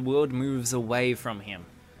as the world moves away from him.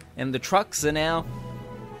 And the trucks are now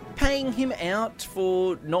paying him out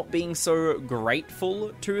for not being so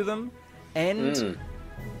grateful to them, and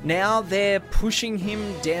now they're pushing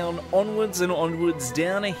him down onwards and onwards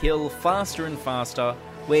down a hill faster and faster,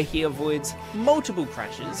 where he avoids multiple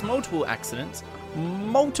crashes, multiple accidents,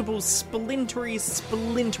 multiple splintery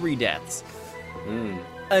deaths,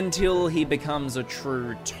 until he becomes a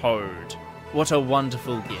true Toad. What a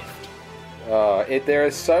wonderful gift. There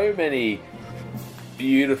are so many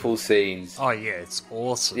beautiful scenes. Oh yeah, it's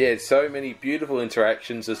awesome. Yeah, so many beautiful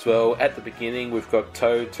interactions as well. At the beginning, we've got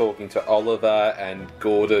Toad talking to Oliver and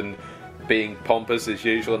Gordon being pompous as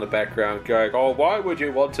usual in the background, going, "Oh, why would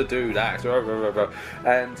you want to do that?"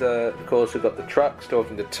 And of course, we've got the trucks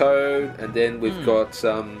talking to Toad, and then we've got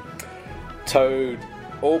Toad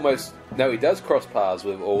almost... No, he does cross paths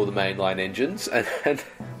with all the mainline engines, and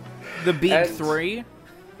The big three.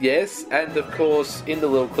 Yes, and of course, in the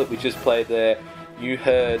little clip we just played there, you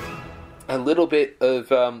heard a little bit of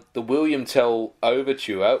the William Tell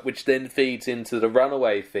overture, which then feeds into the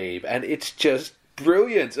Runaway theme, and it's just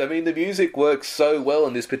brilliant. I mean, the music works so well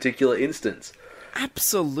in this particular instance.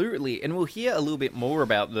 Absolutely, and we'll hear a little bit more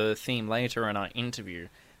about the theme later in our interview.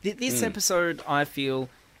 This episode, I feel,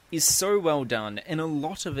 is so well done, and a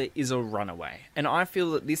lot of it is a runaway. And I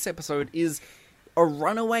feel that this episode is a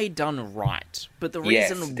runaway done right. But the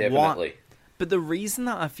reason definitely. But the reason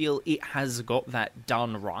that I feel it has got that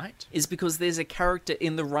done right is because there's a character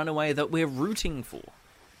in the runaway that we're rooting for.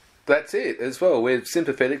 That's it as well. We're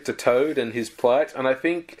sympathetic to Toad and his plight, and I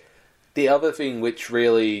think the other thing which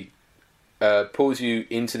really pulls you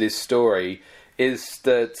into this story is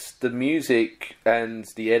that the music and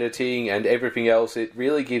the editing and everything else, it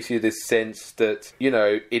really gives you this sense that, you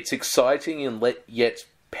know, it's exciting and yet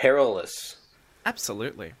perilous.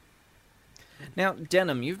 Absolutely. Now,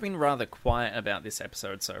 Denham, you've been rather quiet about this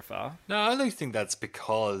episode so far. No, I only think that's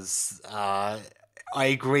because I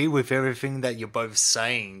agree with everything that you're both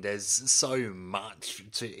saying. There's so much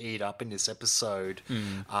to eat up in this episode.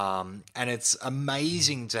 And it's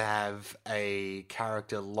amazing to have a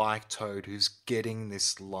character like Toad who's getting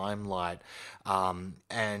this limelight.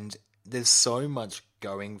 And there's so much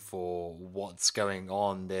going for what's going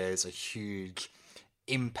on. There's a huge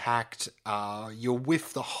impact. You're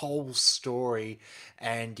with the whole story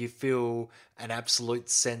and you feel an absolute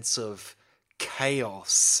sense of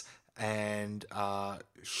chaos and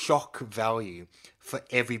shock value for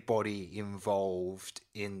everybody involved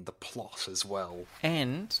in the plot as well.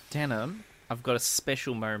 And, Denham, I've got a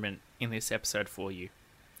special moment in this episode for you.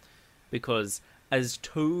 Because as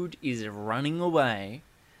Toad is running away,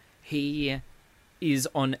 he is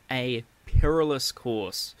on a perilous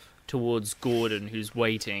course towards Gordon, who's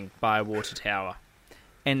waiting by a water tower.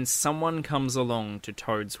 And someone comes along to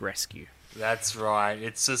Toad's rescue. That's right,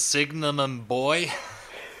 it's a Signalman boy.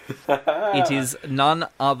 It is none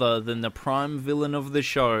other than the prime villain of the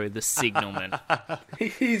show, the Signalman.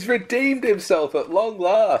 He's redeemed himself at long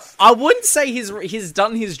last. I wouldn't say he's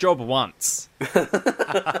done his job once.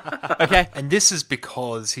 Okay? And this is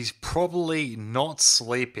because he's probably not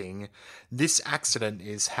sleeping. This accident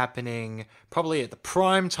is happening probably at the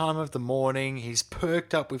prime time of the morning. He's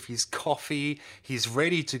perked up with his coffee. He's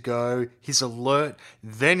ready to go. He's alert.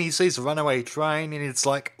 Then he sees a runaway train and it's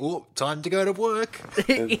like, oh, time to go to work.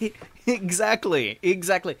 Exactly.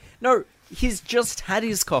 No, he's just had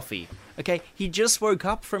his coffee. Okay? He just woke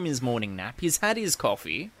up from his morning nap. He's had his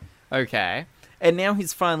coffee. Okay? And now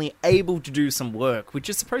he's finally able to do some work, which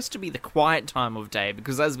is supposed to be the quiet time of day,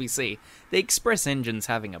 because as we see, the express engine's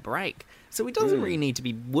having a break. So he doesn't really need to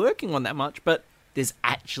be working on that much, but there's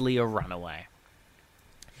actually a runaway.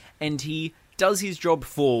 And he does his job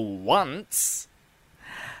for once.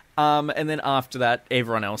 And then after that,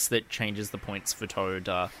 everyone else that changes the points for Toad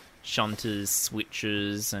are shunters,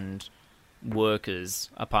 switchers, and workers,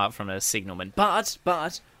 apart from a signalman. But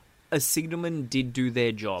a signalman did do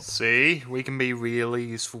their job. See, we can be really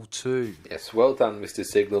useful too. Yes, well done, Mr.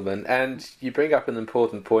 Signalman. And you bring up an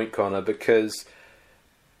important point, Connor, because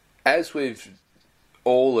as with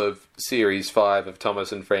all of Series 5 of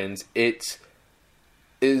Thomas and Friends, it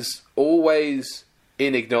is always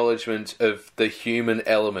in acknowledgement of the human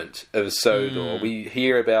element of Sodor. We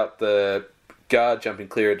hear about the guard jumping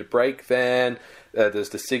clear of the brake van. There's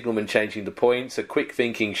the signalman changing the points, a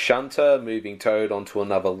quick-thinking shunter moving Toad onto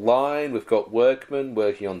another line. We've got workmen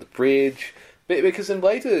working on the bridge. Because in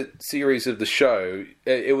later series of the show,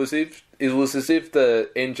 it was as if the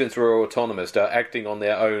engines were autonomous, they're acting on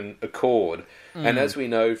their own accord. And as we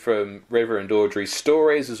know from Reverend Audrey's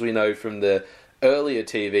stories, as we know from the earlier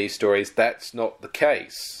TV stories, that's not the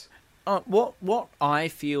case. What I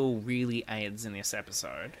feel really aids in this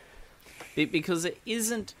episode, because it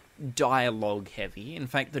isn't dialogue heavy. In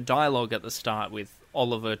fact, the dialogue at the start with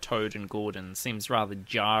Oliver, Toad, and Gordon seems rather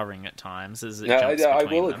jarring at times as it jumps I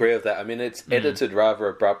between will them. agree with that. I mean, it's edited rather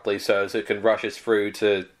abruptly so as it can rush us through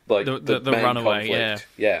to like the main runaway. conflict.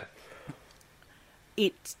 Yeah.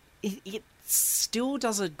 It still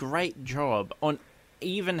does a great job on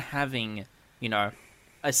even having, a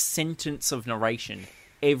sentence of narration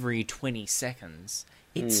every 20 seconds.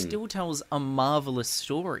 It still tells a marvelous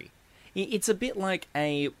story. It's a bit like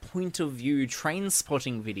a point-of-view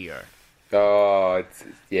train-spotting video. Oh,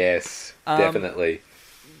 yes, definitely.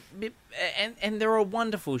 And there are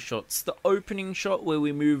wonderful shots. The opening shot where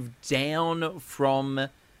we move down from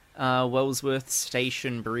Wellsworth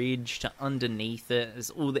Station Bridge to underneath it as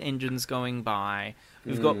all the engines going by.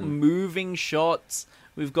 We've got moving shots.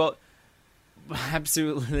 We've got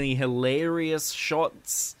absolutely hilarious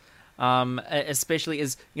shots. Especially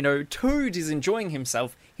as, Toad is enjoying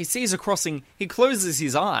himself. He sees a crossing. He closes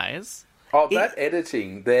his eyes. Oh, that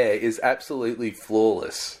editing there is absolutely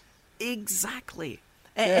flawless. Exactly.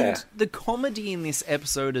 And the comedy in this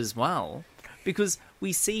episode as well, because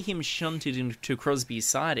we see him shunted into Crosby's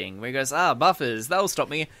siding, where he goes, buffers, they'll stop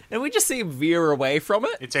me, and we just see him veer away from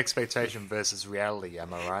it. It's expectation versus reality,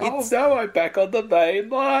 am I right? Oh, no, I'm back on the main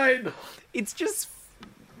line. It's just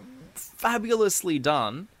fabulously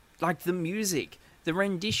done. Like the music, the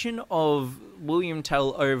rendition of William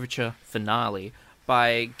Tell Overture Finale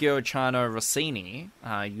by Gioacchino Rossini,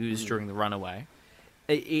 used during The Runaway,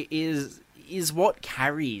 is what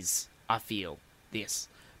carries, I feel, this.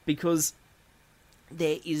 Because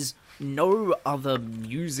there is no other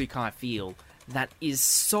music, I feel, that is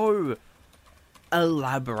so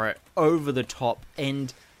elaborate, over the top,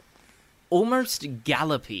 and almost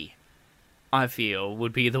gallopy, I feel,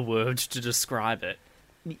 would be the word to describe it.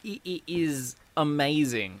 It is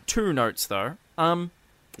amazing. 2 notes, though.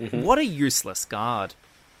 What a useless guard.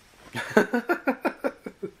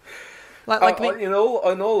 In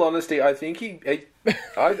all honesty, I think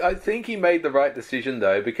I think he made the right decision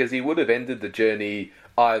though, because he would have ended the journey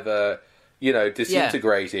either,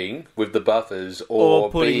 disintegrating with the buffers, or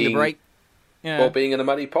putting being the brake, or being in a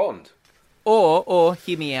muddy pond, or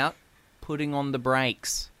hear me out, putting on the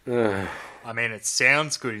brakes. I mean, it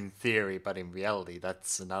sounds good in theory, but in reality,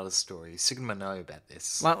 that's another story. Sigma know about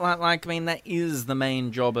this. That is the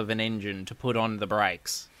main job of an engine, to put on the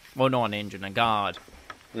brakes. Well, not an engine, a guard.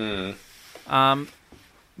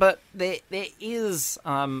 But there is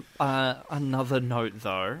another note,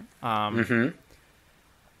 though.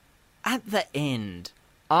 At the end,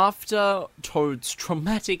 after Toad's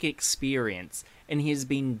traumatic experience, and he has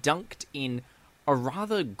been dunked in a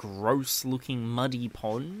rather gross-looking muddy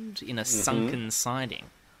pond in a sunken siding,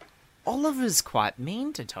 Oliver's quite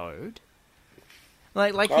mean to Toad.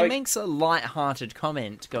 He makes a light-hearted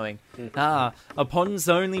comment going, a pond's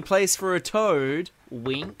the only place for a toad,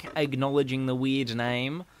 wink, acknowledging the weird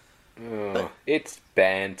name. Oh, it's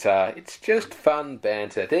banter. It's just fun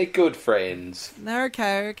banter. They're good friends.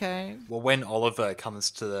 Okay. Well, when Oliver comes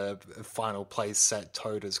to the final place at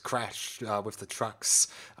Toad has crashed with the trucks,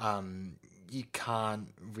 you can't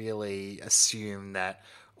really assume that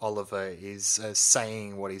Oliver is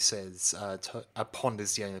saying what he says. A pond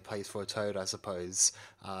is the only place for a toad, I suppose,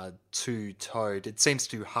 to Toad. It seems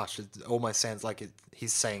too hushed. It almost sounds like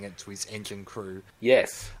he's saying it to his engine crew.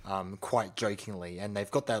 Yes. Quite jokingly, and they've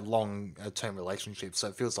got that long-term relationship, so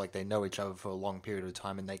it feels like they know each other for a long period of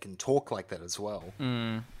time, and they can talk like that as well.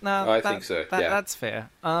 No, I think so, yeah. That's fair.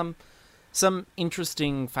 Some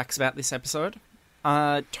interesting facts about this episode.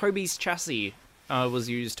 Toby's chassis was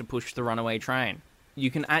used to push the runaway train. You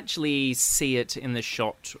can actually see it in the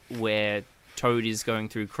shot where Toad is going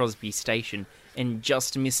through Crosby Station and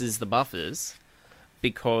just misses the buffers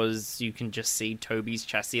because you can just see Toby's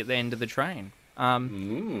chassis at the end of the train.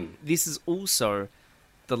 This is also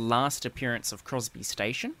the last appearance of Crosby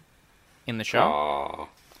Station in the show.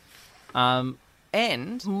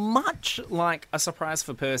 And much like A Surprise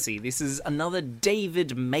for Percy, this is another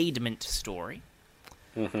David Maidment story,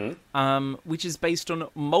 which is based on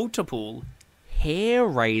multiple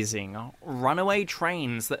hair-raising runaway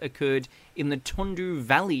trains that occurred in the Tondu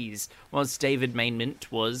Valleys whilst David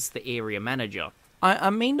Maidment was the area manager. I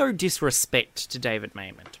mean no disrespect to David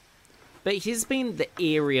Maidment, but he's been the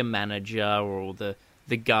area manager or the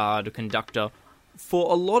guard or conductor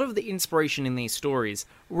for a lot of the inspiration in these stories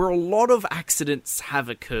where a lot of accidents have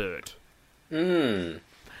occurred.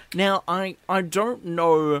 Now, I don't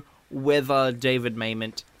know whether David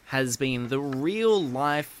Maidment has been the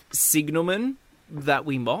real-life signalman that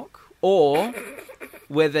we mock, or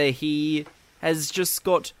whether he has just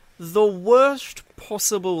got the worst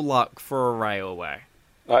possible luck for a railway.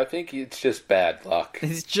 I think it's just bad luck.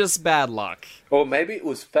 It's just bad luck. Or maybe it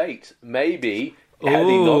was fate. Maybe, had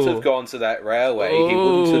he not have gone to that railway, he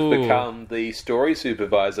wouldn't have become the story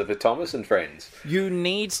supervisor for Thomas and Friends. You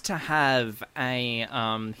need to have a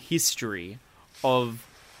history of,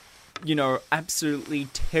 absolutely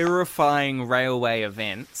terrifying railway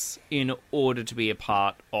events in order to be a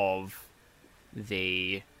part of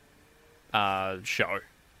the show.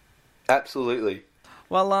 Absolutely.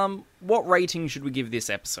 Well, what rating should we give this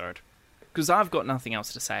episode? Because I've got nothing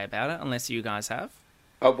else to say about it, unless you guys have.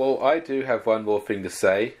 Oh, well, I do have one more thing to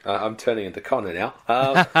say. I'm turning into Connor now.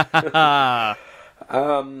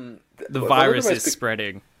 The virus is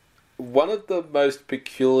spreading. One of the most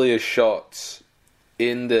peculiar shots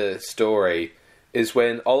in the story is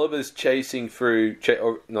when Oliver's flying through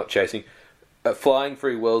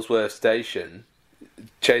Wellsworth Station,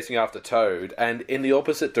 chasing after Toad, and in the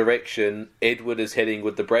opposite direction, Edward is heading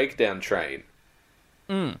with the breakdown train.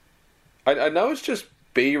 I know it's just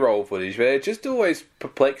B-roll footage, but it just always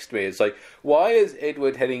perplexed me. It's like, why is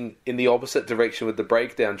Edward heading in the opposite direction with the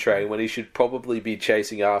breakdown train when he should probably be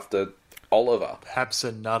chasing after Oliver? Perhaps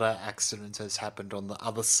another accident has happened on the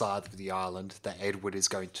other side of the island that Edward is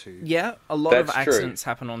going to. Yeah, a lot of accidents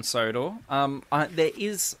happen on Sodor. There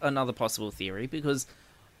is another possible theory, because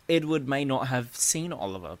Edward may not have seen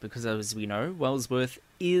Oliver, because as we know, Wellsworth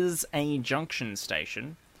is a junction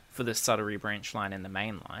station for the Sudbury branch line and the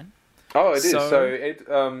main line. Oh, it is. So,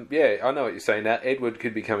 yeah, I know what you're saying now. Edward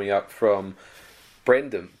could be coming up from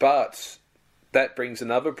Brendan, but that brings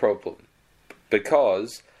another problem,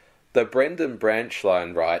 because the Brendan branch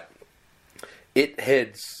line, right, it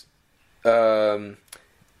heads south?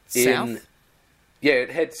 It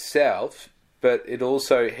heads south, but it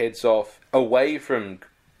also heads off away from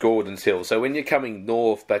Gordon's Hill. So when you're coming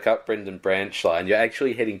north back up Brendan branch line, you're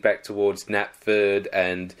actually heading back towards Knapford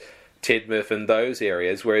and Tedmouth and those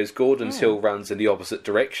areas, whereas Gordon's Hill runs in the opposite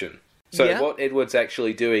direction. So what Edward's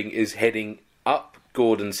actually doing is heading up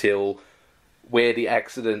Gordon's Hill where the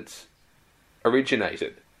accident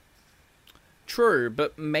originated. True,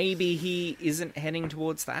 but maybe he isn't heading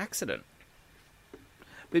towards the accident.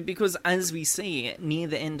 But because, as we see, near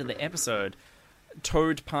the end of the episode,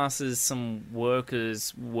 Toad passes some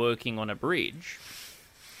workers working on a bridge,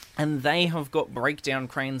 and they have got breakdown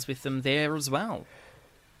cranes with them there as well,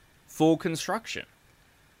 for construction.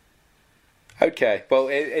 Okay, well,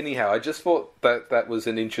 anyhow, I just thought that was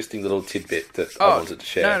an interesting little tidbit that I wanted to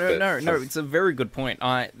share. No, it's a very good point.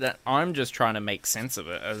 I'm just trying to make sense of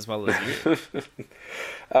it as well as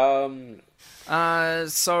you.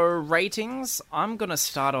 So ratings, I'm gonna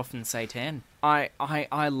start off and say 10. I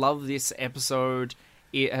love this episode.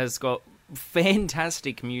 It has got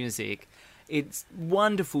fantastic music. It's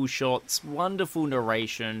wonderful shots, wonderful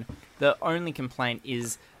narration. The only complaint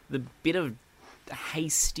is the bit of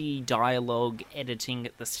hasty dialogue editing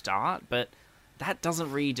at the start, but that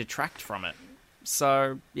doesn't really detract from it.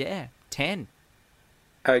 So, yeah, 10.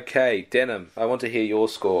 Okay, Denham, I want to hear your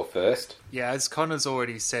score first. Yeah, as Connor's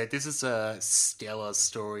already said, this is a stellar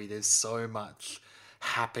story. There's so much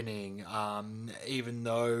happening. Even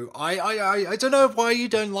though I don't know why you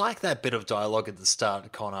don't like that bit of dialogue at the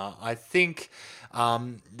start, Connor. I think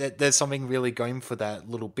that there's something really going for that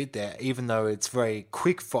little bit there. Even though it's very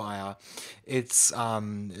quick fire, it's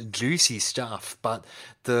juicy stuff. But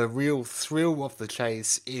the real thrill of the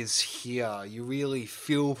chase is here. You really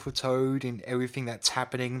feel for Toad in everything that's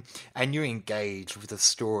happening, and you're engaged with the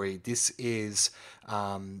story. This is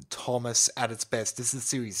Thomas at its best. This is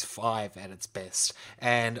Series 5 at its best.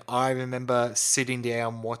 And I remember sitting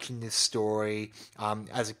down watching this story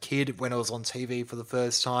as a kid when it was on TV for the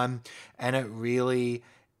first time, and it really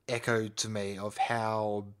echoed to me of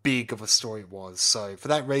how big of a story it was. So for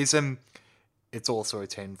that reason, it's also a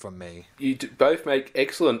 10 from me. You both make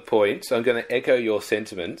excellent points. I'm going to echo your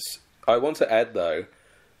sentiments. I want to add, though,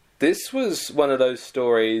 this was one of those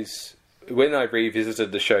stories, when I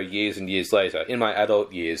revisited the show years and years later, in my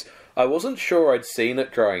adult years, I wasn't sure I'd seen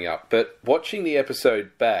it growing up, but watching the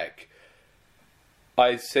episode back,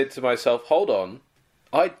 I said to myself, hold on,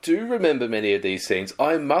 I do remember many of these scenes.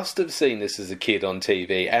 I must have seen this as a kid on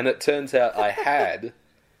TV, and it turns out I had.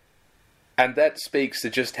 And that speaks to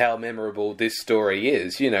just how memorable this story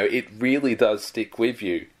is. You know, it really does stick with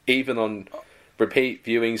you, even on repeat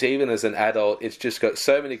viewings, even as an adult. It's just got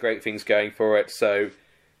so many great things going for it. So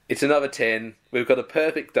it's another 10. We've got a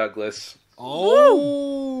perfect Douglas.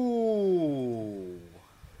 Oh,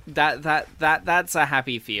 That's a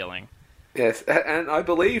happy feeling. Yes, and I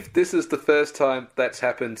believe this is the first time that's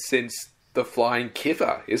happened since the Flying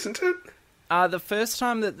Kiffer, isn't it? The first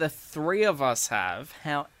time that the three of us have.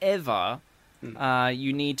 However,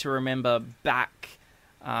 you need to remember back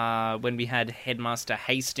when we had Headmaster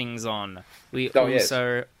Hastings on. We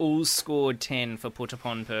also all scored 10 for Put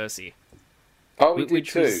Upon Percy. Oh, we did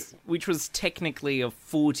too. Which was technically a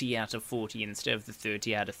 40 out of 40 instead of the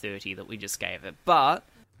 30 out of 30 that we just gave it. But...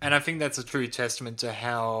 And I think that's a true testament to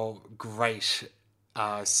how great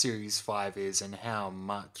Series 5 is and how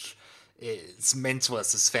much it's meant to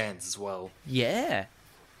us as fans as well. Yeah.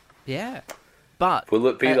 Yeah. But... Will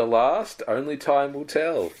it be the last? Only time will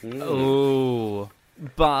tell. Oh.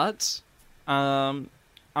 But... I'm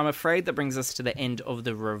afraid that brings us to the end of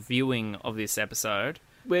the reviewing of this episode.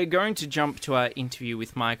 We're going to jump to our interview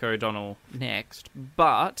with Mike O'Donnell next,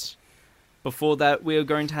 but... Before that, we are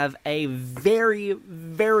going to have a very,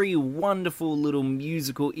 very wonderful little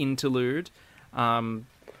musical interlude. Denham,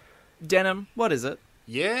 what is it?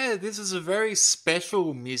 Yeah, this is a very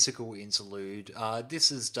special musical interlude.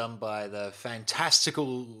 This is done by the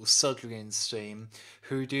fantastical Sudrian's team,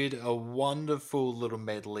 who did a wonderful little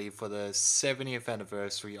medley for the 70th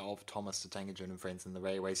anniversary of Thomas the Tank Engine and Friends in the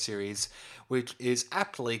Railway series, which is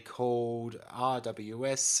aptly called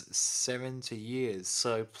RWS 70 Years.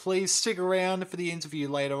 So please stick around for the interview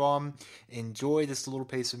later on. Enjoy this little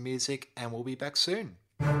piece of music, and we'll be back soon.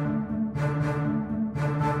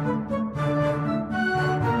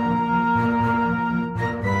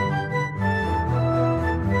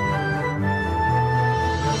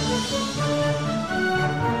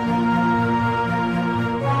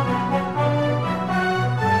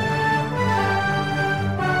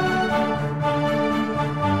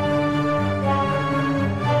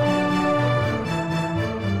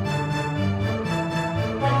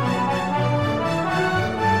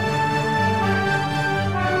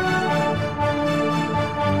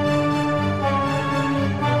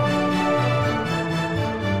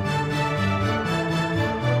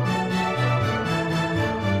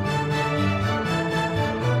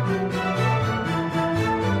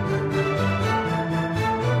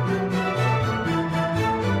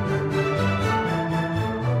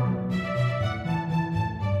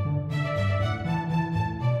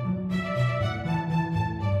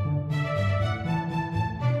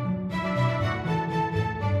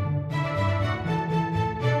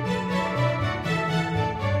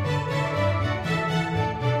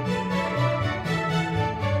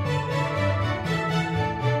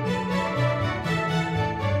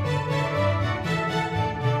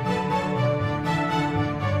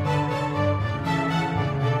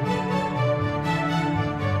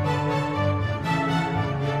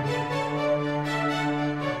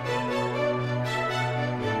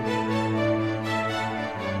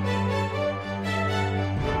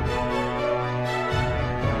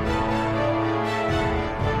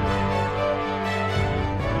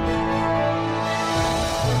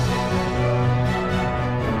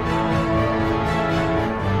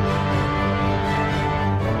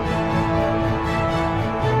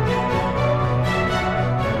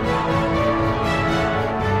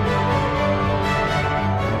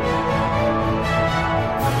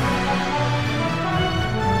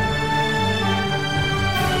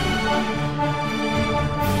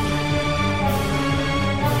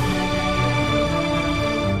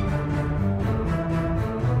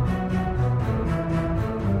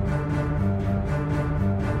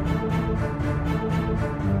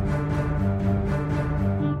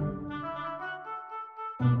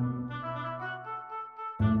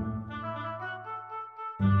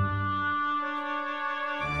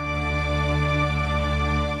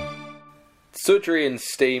 Sudri and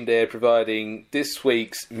Steam there providing this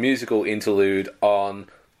week's musical interlude on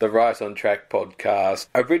the Right on Track podcast,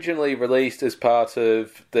 originally released as part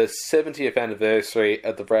of the 70th anniversary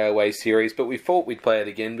of the Railway series, but we thought we'd play it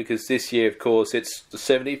again because this year, of course, it's the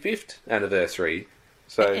 75th anniversary.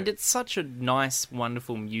 So, And it's such a nice,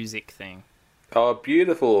 wonderful music thing. oh,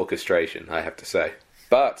 beautiful orchestration, I have to say.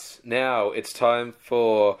 But now it's time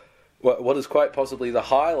for what is quite possibly the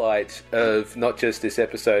highlight of not just this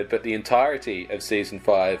episode, but the entirety of Season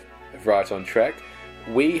 5 of Right on Track.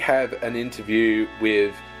 We have an interview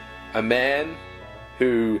with a man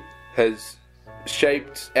who has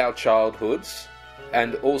shaped our childhoods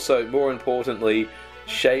and also, more importantly,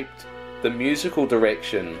 shaped the musical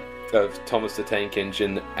direction of Thomas the Tank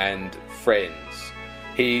Engine and Friends.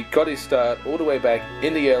 He got his start all the way back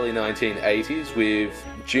in the early 1980s with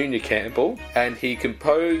Junior Campbell, and he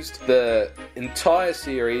composed the entire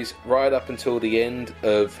series right up until the end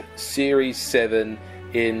of Series 7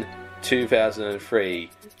 in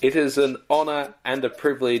 2003. It is an honour and a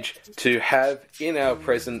privilege to have in our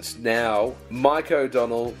presence now Mike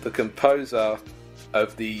O'Donnell, the composer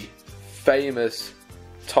of the famous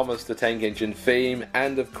Thomas the Tank Engine theme,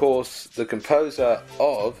 and of course the composer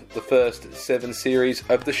of the first 7 series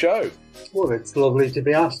of the show. Well, it's lovely to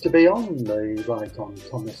be asked to be on the Right on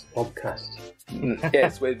Thomas podcast.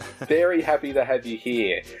 Yes, we're very happy to have you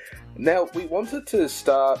here. Now, we wanted to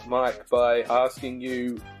start, Mike, by asking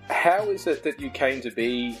you, how is it that you came to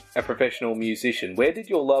be a professional musician? Where did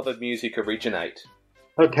your love of music originate?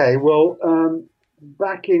 Okay, well,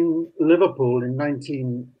 back in Liverpool in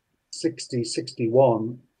 1960,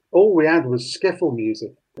 61, all we had was skiffle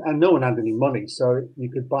music, and no one had any money, so you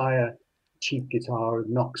could buy a cheap guitar and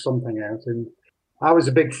knock something out. And I was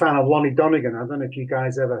a big fan of Lonnie Donegan. I don't know if you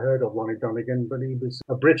guys ever heard of Lonnie Donegan, but he was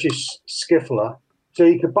a British skiffler. So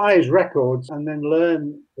you could buy his records and then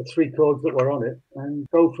learn the 3 chords that were on it and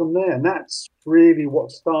go from there. And that's really what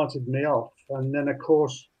started me off. And then, of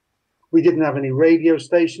course, we didn't have any radio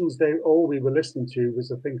stations. All we were listening to was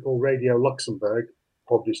a thing called Radio Luxembourg,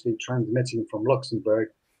 obviously transmitting from Luxembourg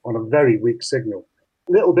on a very weak signal.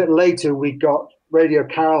 A little bit later, we got Radio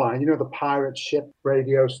Caroline, the pirate ship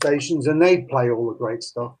radio stations, and they'd play all the great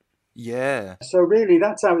stuff. Yeah. So really,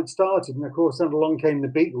 that's how it started. And of course, then along came the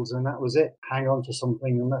Beatles, and that was it. Hang on to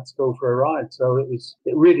something and let's go for a ride. So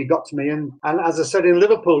it really got to me. And as I said, in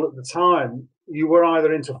Liverpool at the time, you were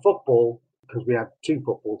either into football, because we had 2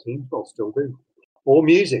 football teams, well, still do, or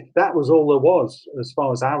music. That was all there was as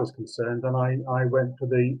far as I was concerned. And I went for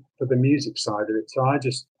the music side of it. So I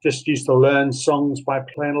just used to learn songs by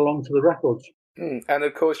playing along to the records. And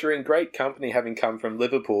of course, you're in great company having come from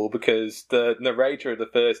Liverpool, because the narrator of the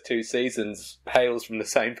first 2 seasons hails from the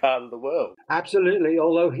same part of the world. Absolutely.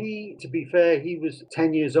 Although to be fair, he was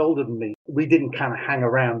 10 years older than me. We didn't kind of hang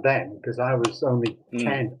around then because I was only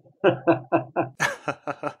 10.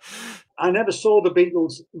 I never saw the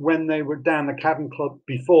Beatles when they were down the Cavern Club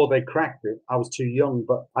before they cracked it. I was too young,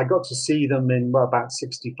 but I got to see them in about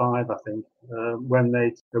 65, I think, when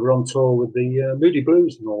they were on tour with the Moody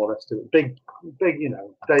Blues and all the rest of it. Big,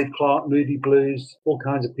 Dave Clark, Moody Blues, all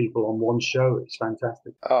kinds of people on one show. It's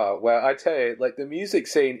fantastic. Oh, well, I tell you, the music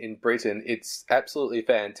scene in Britain, it's absolutely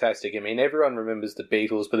fantastic. I mean, everyone remembers the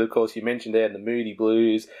Beatles, but of course you mentioned there the Moody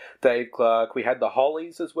Blues, Dave Clark. We had the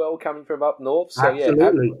Hollies as well coming from up north. So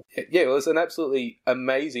absolutely. Yeah, it was an absolutely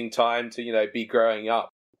amazing time to, be growing up.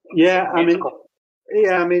 Yeah, I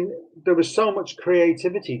mean, there was so much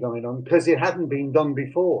creativity going on because it hadn't been done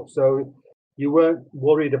before. So you weren't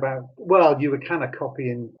worried about, you were kind of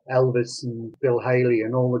copying Elvis and Bill Haley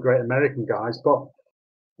and all the great American guys, but,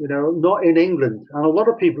 not in England. And a lot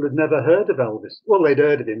of people had never heard of Elvis. Well, they'd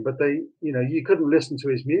heard of him, but you couldn't listen to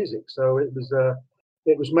his music. So it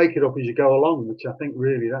was make it up as you go along, which I think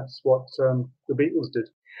really that's what the Beatles did.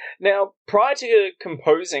 Now, prior to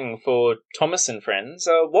composing for Thomas and Friends,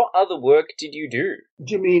 what other work did you do?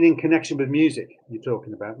 Do you mean in connection with music you're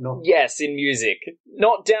talking about? Not... Yes, in music.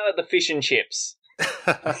 Not down at the fish and chips.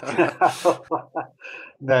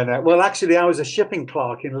 No. Well, actually, I was a shipping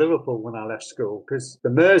clerk in Liverpool when I left school because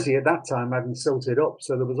the Mersey at that time hadn't silted up.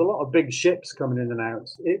 So there was a lot of big ships coming in and out.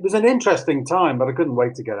 It was an interesting time, but I couldn't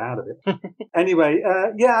wait to get out of it. Anyway,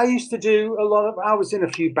 I used to do I was in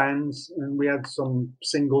a few bands and we had some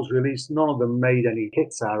singles released. None of them made any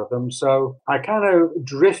hits out of them. So I kind of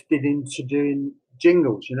drifted into doing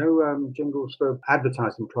jingles, jingles for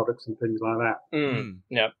advertising products and things like that.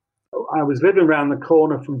 Yeah. I was living around the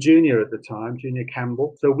corner from Junior at the time, Junior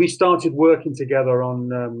Campbell. So we started working together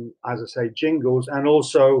on, as I say, jingles and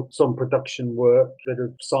also some production work, bit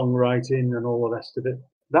of songwriting and all the rest of it.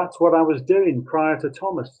 That's what I was doing prior to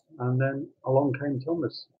Thomas. And then along came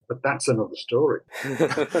Thomas. but that's another story.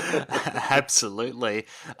 Absolutely.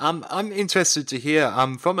 I'm interested to hear,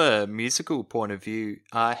 from a musical point of view,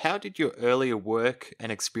 how did your earlier work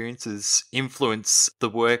and experiences influence the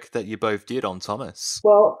work that you both did on Thomas?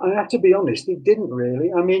 Well, I have to be honest, it didn't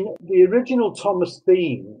really. I mean, the original Thomas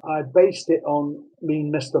theme, I based it on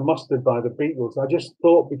Mean Mr. Mustard by the Beatles. I just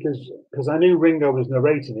thought because I knew Ringo was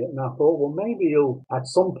narrating it, and I thought, well, maybe he'll at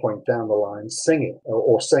some point down the line sing it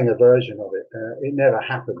or sing a version of it. It never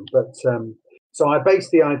happened, but so I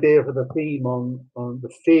based the idea for the theme on the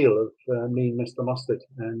feel of Mean Mr. Mustard.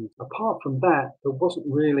 And apart from that, there wasn't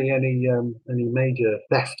really any major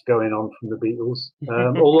theft going on from the Beatles.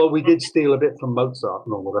 Although we did steal a bit from Mozart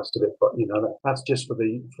and all the rest of it, but that's just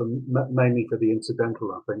mainly for the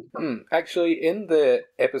incidental, I think. Actually, in the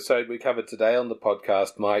episode we covered today on the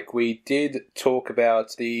podcast, Mike, we did talk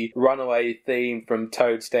about the Runaway theme from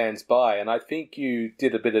Toad Stands By, and I think you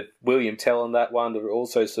did a bit of William Tell on that one. There were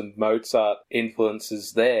also some Mozart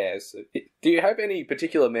influences there. So, do you have any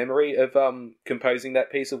particular memory of composing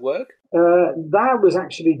that piece of work? That was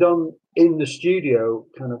actually done in the studio,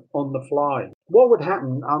 kind of on the fly. What would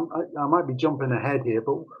happen, I might be jumping ahead here,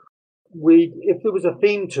 but if there was a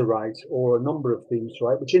theme to write or a number of themes to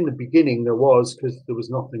write, which in the beginning there was because there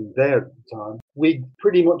was nothing there at the time, we'd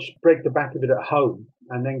pretty much break the back of it at home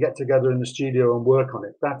and then get together in the studio and work on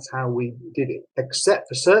it. That's how we did it, except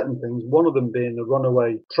for certain things, one of them being the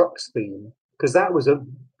Runaway Trucks theme, because that was a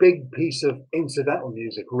big piece of incidental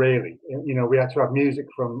music, really. We had to have music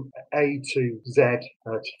from A to Z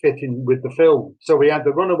to fit in with the film. So we had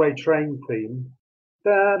the Runaway Train theme,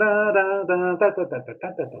 da da da da da da da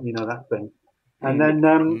da, that thing. And then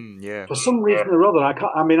for some reason or other,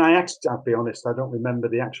 I'll be honest, I don't remember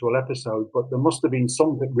the actual episode, but there must have been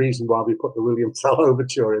some reason why we put the William Tell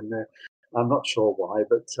overture in there. I'm not sure why,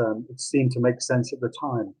 but it seemed to make sense at the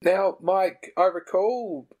time. Now, Mike, I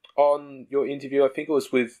recall on your interview, I think it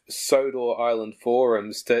was with Sodor Island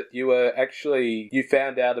Forums, that you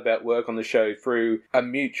found out about work on the show through a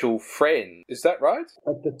mutual friend. Is that right?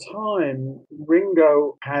 At the time,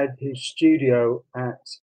 Ringo had his studio at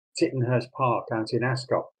Tittenhurst Park out in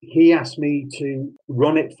Ascot. He asked me to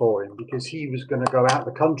run it for him because he was going to go out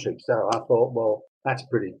the country. So I thought, well, that's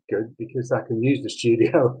pretty good because I can use the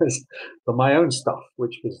studio for my own stuff,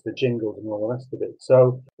 which was the jingles and all the rest of it.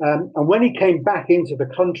 So, and when he came back into the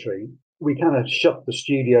country, we kind of shut the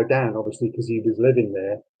studio down, obviously, because he was living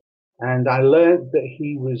there. And I learned that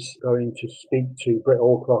he was going to speak to Britt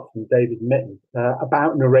Allcroft and David Mitton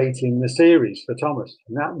about narrating the series for Thomas.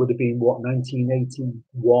 And that would have been,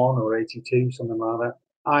 1981 or 82, something like that.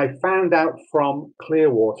 I found out from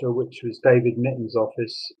Clearwater, which was David Mitton's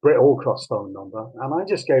office, Britt Allcroft's phone number, and I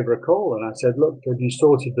just gave her a call and I said, look, have you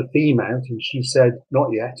sorted the theme out? And she said, not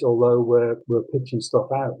yet, although we're pitching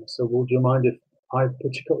stuff out. So, well, do you mind if I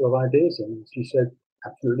pitch a couple of ideas? And she said,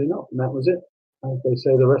 absolutely not. And that was it. As they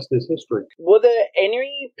say, the rest is history. Were there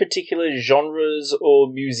any particular genres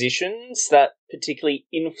or musicians that particularly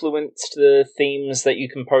influenced the themes that you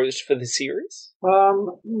composed for the series?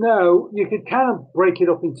 No, you could kind of break it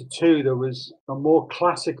up into two. There was a more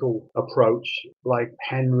classical approach, like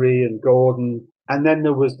Henry and Gordon. And then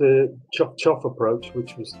there was the Chuff Chuff approach,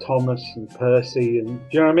 which was Thomas and Percy. And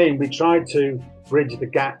do you know what I mean? We tried to bridge the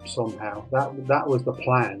gap somehow. That was the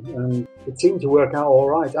plan. And it seemed to work out all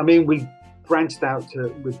right. I mean, we branched out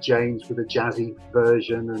with James with a jazzy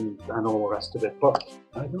version and all the rest of it. But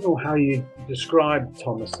I don't know how you describe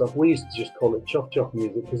Thomas stuff. We used to just call it chuff chuff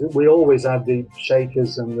music because we always had the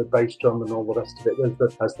shakers and the bass drum and all the rest of it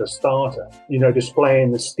as the starter,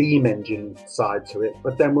 displaying the steam engine side to it.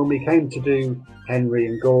 But then when we came to do Henry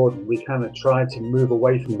and Gordon, we kind of tried to move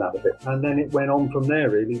away from that a bit. And then it went on from there,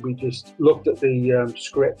 really. We just looked at the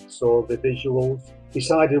scripts or the visuals,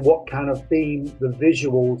 decided what kind of theme the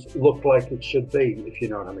visuals looked like it should be, if you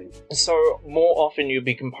know what I mean. So more often you'd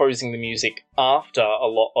be composing the music after a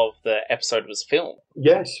lot of the episode was filmed?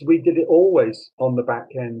 Yes, we did it always on the back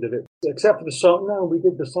end of it, except for the song. No, we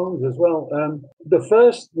did the songs as well.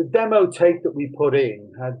 The demo tape that we put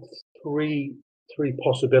in had three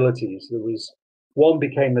possibilities. There was one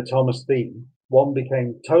became the Thomas theme, one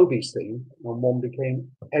became Toby's theme, and one became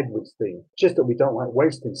Edward's theme. Just that we don't like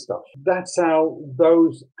wasting stuff. That's how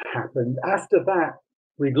those happened. After that,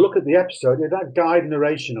 we'd look at the episode. It had guide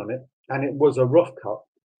narration on it, and it was a rough cut.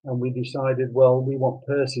 And we decided, well, we want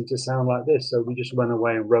Percy to sound like this. So we just went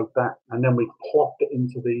away and wrote that. And then we plopped it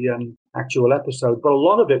into the actual episode. But a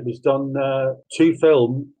lot of it was done to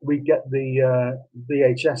film. We get the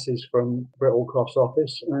VHSs from Britt Allcroft's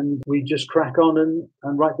office, and we just crack on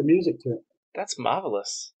and write the music to it. That's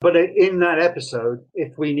marvellous. But in that episode,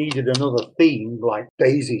 if we needed another theme, like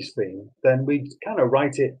Daisy's theme, then we'd kind of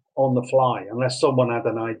write it on the fly, unless someone had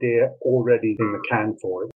an idea already in the can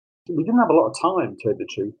for it. We didn't have a lot of time, to tell the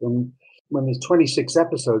truth. And when there's 26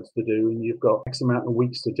 episodes to do and you've got X amount of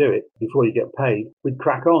weeks to do it before you get paid, we'd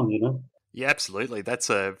crack on, you know? Yeah, absolutely. That's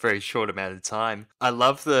a very short amount of time. I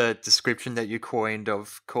love the description that you coined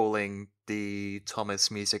of calling the Thomas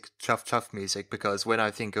music chuff chuff music, because when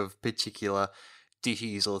I think of particular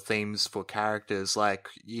ditties or themes for characters, like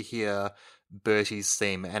you hear Bertie's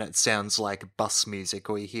theme and it sounds like bus music,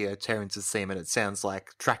 or you hear Terence's theme and it sounds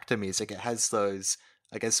like tractor music. It has those,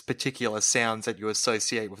 I guess, particular sounds that you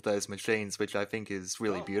associate with those machines, which I think is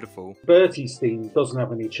really beautiful. Bertie's theme doesn't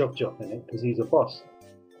have any chuff chuff in it because he's a boss.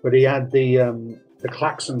 But he had the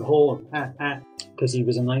klaxon horn, because he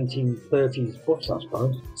was a 1930s boss, I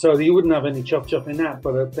suppose. So you wouldn't have any chuff chuff in that.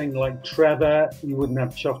 But a thing like Trevor, you wouldn't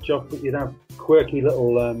have chuff chuff, but you'd have quirky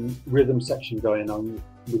little rhythm section going on,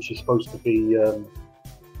 which is supposed to be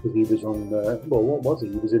because he was on. Well, what was he?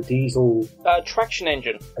 He was a diesel traction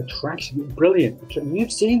engine. A traction, brilliant.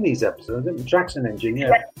 You've seen these episodes, haven't you? Traction engine,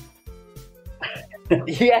 yeah.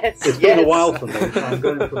 Yes, it's been a while for me, so I'm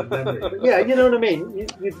going from memory. But yeah, you know what I mean?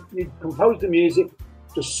 You compose the music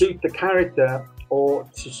to suit the character or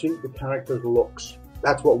to suit the character's looks.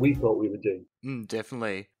 That's what we thought we were doing.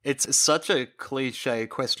 Definitely. It's such a cliche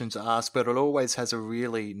question to ask, but it always has a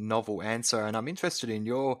really novel answer, and I'm interested in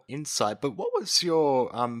your insight. But what was your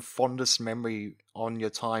fondest memory on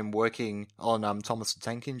your time working on Thomas the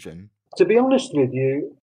Tank Engine? To be honest with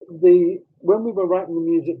you, when we were writing the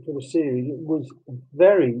music for the series, it was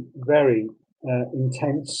very, very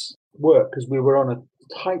intense work because we were on a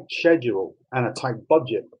tight schedule and a tight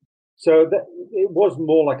budget. So that it was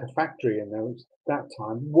more like a factory in that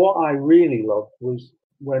time. What I really loved was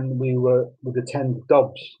when we were with the 10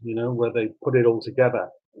 dubs, you know, where they put it all together.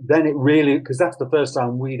 Then it really, because that's the first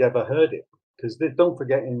time we'd ever heard it. Because don't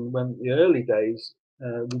forget, in the early days,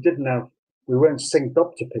 we weren't synced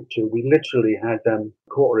up to picture. We literally had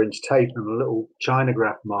 1/4-inch tape and a little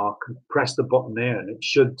Chinograph mark. Press the button there, and it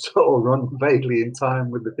should sort of run vaguely in time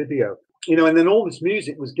with the video. You know, and then all this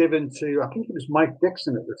music was given to, I think it was Mike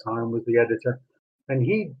Dixon at the time was the editor, and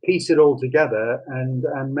he'd piece it all together and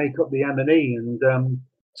make up the M&E. And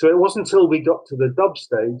so it wasn't until we got to the dub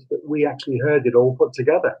stage that we actually heard it all put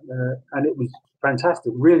together, and it was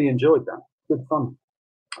fantastic. Really enjoyed that. Good fun.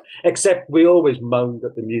 Except we always moaned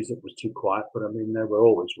that the music was too quiet, but I mean, they were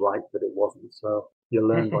always right that it wasn't. So you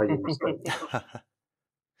learn by your mistakes.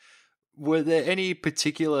 Were there any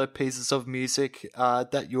particular pieces of music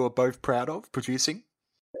that you were both proud of producing?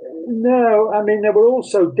 No, I mean, they were all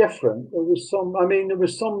so different. There was some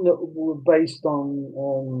that were based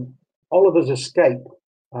on Oliver's Escape,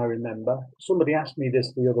 I remember. Somebody asked me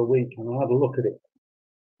this the other week, and I had a look at it.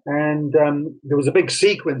 And there was a big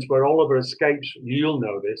sequence where Oliver escapes. You'll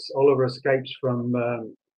know this. Oliver escapes from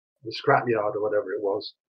the scrapyard or whatever it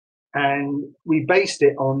was, and we based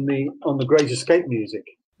it on the Great Escape music.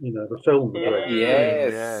 You know, the film.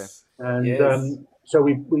 Yes. And so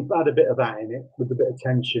we had a bit of that in it with a bit of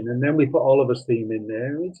tension, and then we put Oliver's theme in there,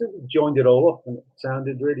 and we sort of joined it all up, and it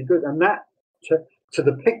sounded really good. And that, to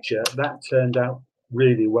the picture, that turned out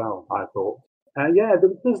really well, I thought.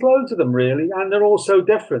 There's loads of them really, and they're all so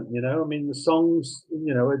different. You know, I mean, the songs,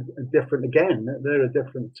 you know, are different again. They're a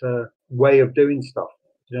different way of doing stuff.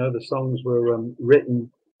 You know, the songs were written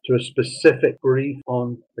to a specific brief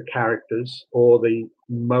on the characters or the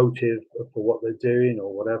motive for what they're doing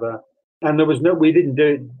or whatever. And we didn't do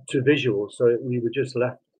it to visuals, so we were just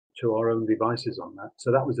left to our own devices on that.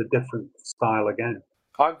 So that was a different style again.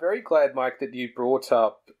 I'm very glad, Mike, that you brought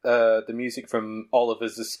up the music from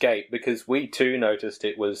Oliver's Escape, because we too noticed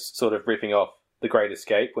it was sort of ripping off The Great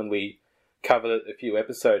Escape when we covered it a few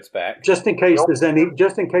episodes back. Just in case there's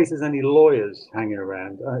any lawyers hanging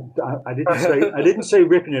around, I didn't say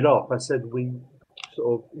ripping it off. I said we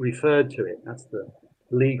sort of referred to it. That's the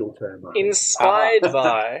legal term. Inspired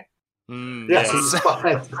by. Yes,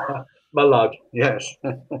 inspired by. My lug, yes.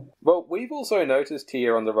 Well, we've also noticed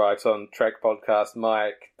here on the Right on Track podcast,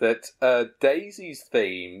 Mike, that Daisy's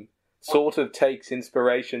theme sort of takes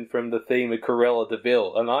inspiration from the theme of Cruella de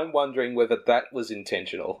Vil, and I'm wondering whether that was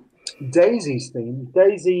intentional. Daisy's theme?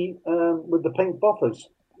 Daisy with the pink buffers.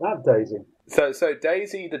 That Daisy. So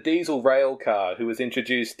Daisy, the diesel rail car, who was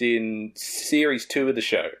introduced in Series 2 of the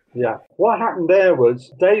show. Yeah. What happened there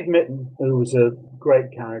was Dave Mitten, who was a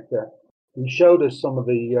great character, he showed us some of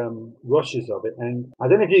the rushes of it, and I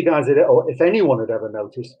don't know if you guys had, or if anyone had ever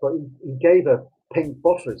noticed, but he gave her pink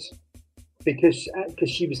buffers because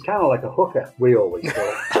she was kind of like a hooker. We always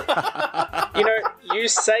thought. You know, you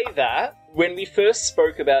say that, when we first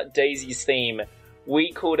spoke about Daisy's theme,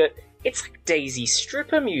 we called it, it's like Daisy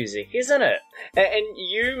stripper music, isn't it? And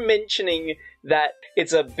you mentioning that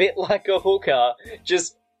it's a bit like a hooker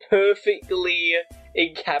just perfectly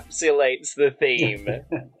encapsulates the theme.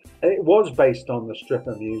 It was based on the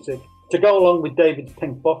stripper music. To go along with David's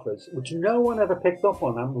Pink Buffers, which no one ever picked up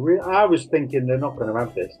on. I was thinking they're not going to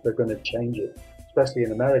have this. They're going to change it, especially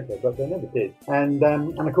in America, but they never did. And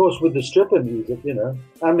of course, with the stripper music,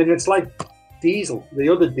 I mean, it's like Diesel, the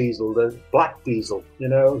other Diesel, the Black Diesel, he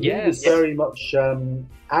was very much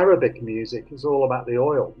Arabic music. It's all about the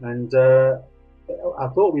oil. And I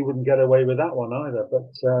thought we wouldn't get away with that one either,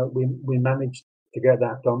 but we managed to get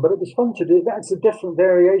that done. But it was fun to do. That's a different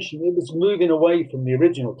variation. It was moving away from the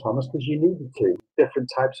original Thomas because you needed to. Different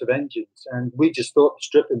types of engines. And we just thought the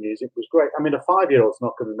stripper music was great. I mean, a 5-year-old's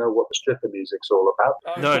not going to know what the stripper music's all about.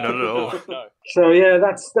 No, not at all. No. So, yeah,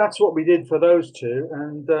 that's what we did for those two.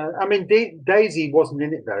 And, I mean, Daisy wasn't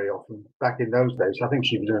in it very often back in those days. I think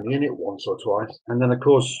she was only in it once or twice. And then, of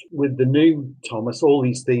course, with the new Thomas, all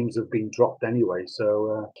these themes have been dropped anyway.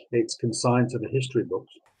 So it's consigned to the history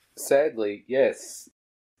books. Sadly, yes.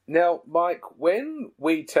 Now, Mike, when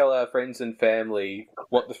we tell our friends and family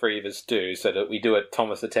what the three of us do, so that we do a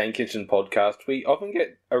Thomas the Tank Engine podcast, we often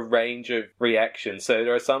get a range of reactions. So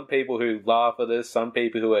there are some people who laugh at us, some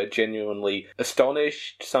people who are genuinely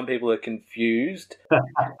astonished, some people are confused.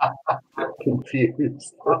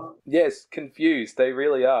 Confused. Yes, confused. They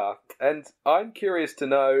really are. And I'm curious to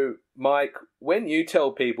know, Mike, when you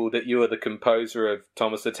tell people that you are the composer of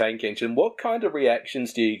Thomas the Tank Engine, what kind of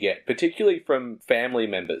reactions do you get, particularly from family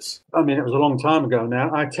members? I mean, it was a long time ago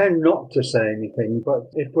now. I tend not to say anything, but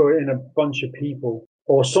if we're in a bunch of people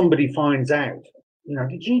or somebody finds out,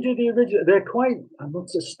 did you do the original? They're quite,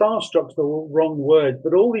 starstruck's the wrong word,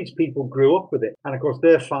 but all these people grew up with it. And of course,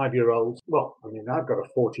 they're 5-year-olds. Well, I mean, I've got a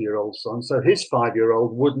 40-year-old son, so his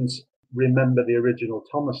 5-year-old wouldn't remember the original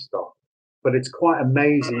Thomas stuff. But it's quite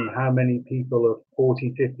amazing how many people of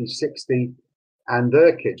 40, 50, 60 and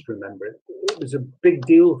their kids remember it. It was a big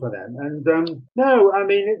deal for them. And no, I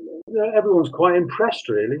mean, everyone's quite impressed,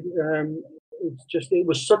 really. It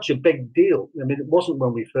was such a big deal. I mean, it wasn't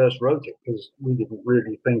when we first wrote it because we didn't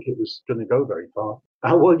really think it was going to go very far.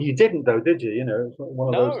 Well, you didn't, though, did you? It's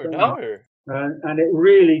one of those things. No. And it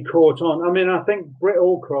really caught on. I mean, I think Britt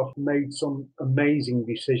Allcroft made some amazing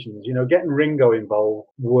decisions. Getting Ringo involved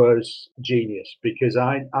was genius because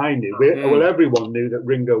I knew, well, everyone knew that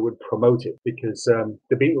Ringo would promote it because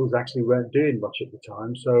the Beatles actually weren't doing much at the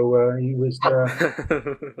time. So he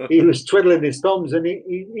was twiddling his thumbs and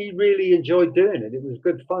he really enjoyed doing it. It was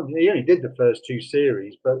good fun. He only did the first 2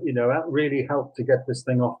 series, but, that really helped to get this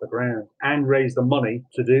thing off the ground and raise the money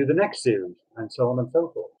to do the next series and so on and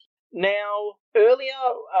so forth. Now, earlier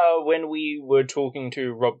when we were talking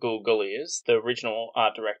to Rob Gulgulliers, the original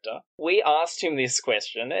art director, we asked him this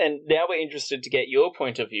question, and now we're interested to get your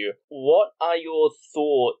point of view. What are your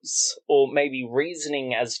thoughts, or maybe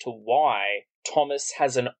reasoning as to why Thomas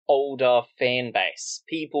has an older fan base?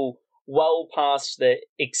 People well past the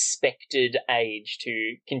expected age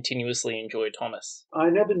to continuously enjoy Thomas. I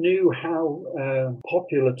never knew how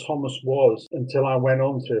popular Thomas was until I went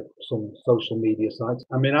on to some social media sites.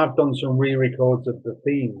 I mean, I've done some re-records of the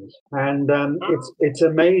themes, and it's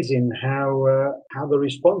amazing how the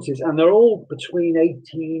response is, and they're all between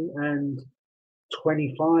 18 and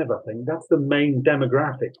 25, I think. That's the main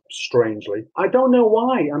demographic, strangely. I don't know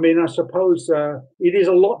why. I mean, I suppose it is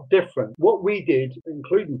a lot different. What we did,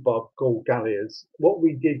 including Bob Gulgulliers, what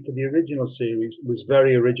we did for the original series was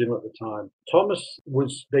very original at the time. Thomas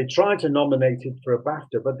they tried to nominate it for a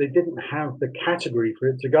BAFTA, but they didn't have the category for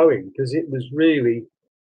it to go in because it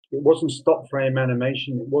wasn't stop frame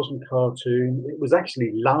animation, it wasn't cartoon, it was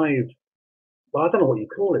actually live. Well, I don't know what you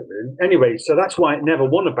call it, really. Anyway, so that's why it never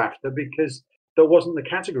won a BAFTA because there wasn't the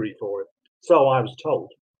category for it. So I was told.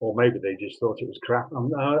 Or maybe they just thought it was crap.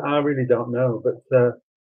 I really don't know. But,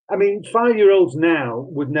 I mean, 5-year-olds now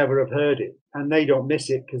would never have heard it. And they don't miss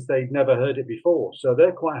it because they've never heard it before. So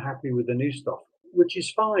they're quite happy with the new stuff, which is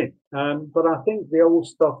fine. But I think the old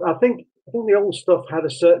stuff, the old stuff had a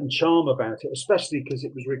certain charm about it, especially because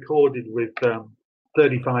it was recorded with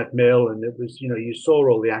 35mm. And it was, you saw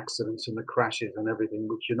all the accidents and the crashes and everything,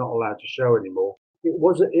 which you're not allowed to show anymore. It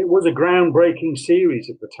was a groundbreaking series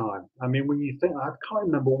at the time. I mean, when you think, I can't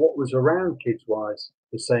remember what was around kids-wise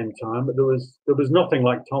at the same time, but there was nothing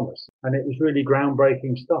like Thomas. and it was really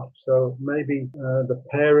groundbreaking stuff. So maybe the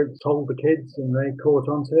parents told the kids and they caught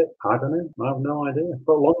onto it. I don't know. I have no idea.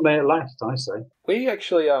 But long may it last, I say. We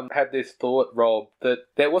actually had this thought, Rob, that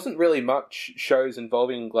there wasn't really much shows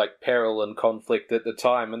involving like peril and conflict at the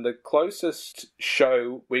time, and the closest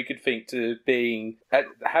show we could think to being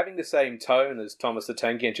having the same tone as Thomas the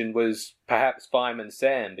Tank Engine was perhaps Fireman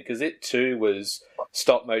Sam, because it too was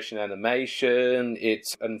stop motion animation. It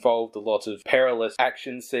involved a lot of perilous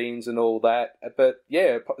action scenes and all that. But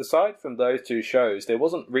yeah, aside from those two shows, there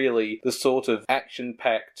wasn't really the sort of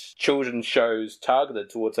action-packed children's shows targeted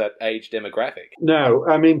towards that age demographic. No,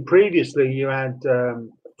 I mean, previously you had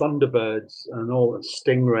Thunderbirds and all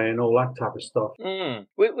Stingray and all that type of stuff.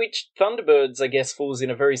 Which Thunderbirds, I guess, falls in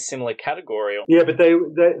a very similar category. Yeah, but they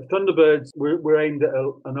Thunderbirds were aimed at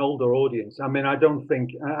an older audience. I mean, I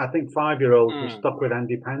think 5-year-olds were stuck with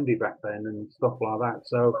Andy Pandy back then and stuff like that.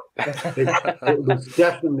 So it was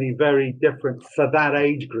definitely very different for that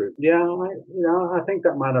age group. Yeah, I think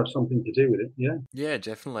that might have something to do with it. Yeah. Yeah,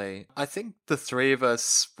 definitely. I think the three of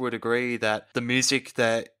us would agree that the music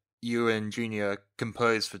that you and Junior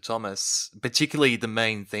composed for Thomas, particularly the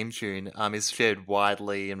main theme tune, is shared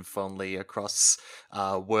widely and fondly across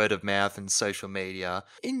word of mouth and social media.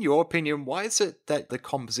 In your opinion, why is it that the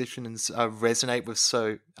compositions resonate with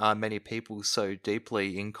so many people so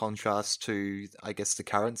deeply in contrast to, I guess, the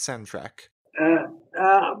current soundtrack?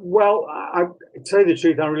 Well, I tell you the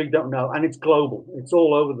truth, I really don't know. And it's global. It's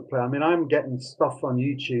all over the place. I mean, I'm getting stuff on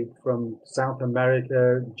YouTube from South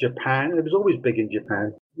America, Japan. It was always big in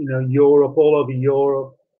Japan. Europe, all over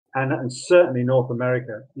Europe, and certainly North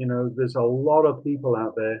America. There's a lot of people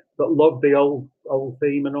out there that love the old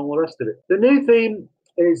theme and all the rest of it. The new theme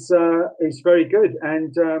is very good.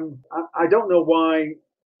 And I don't know why,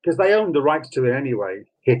 because they owned the rights to it anyway,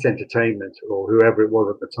 Hit Entertainment or whoever it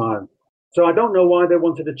was at the time. So I don't know why they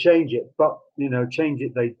wanted to change it, but, change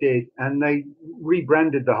it they did. And they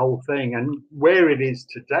rebranded the whole thing. And where it is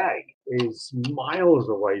today is miles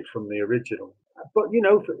away from the original. But,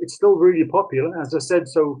 it's still really popular. As I said,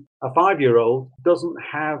 so a 5-year-old doesn't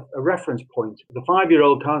have a reference point. The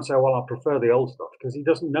 5-year-old can't say, well, I prefer the old stuff, because he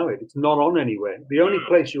doesn't know it. It's not on anywhere. The only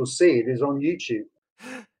place you'll see it is on YouTube.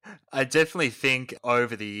 I definitely think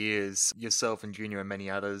over the years, yourself and Junior and many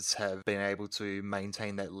others have been able to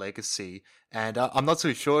maintain that legacy. And I'm not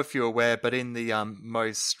too sure if you're aware, but in the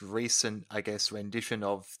most recent, I guess, rendition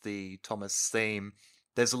of the Thomas theme,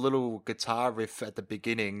 there's a little guitar riff at the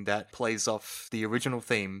beginning that plays off the original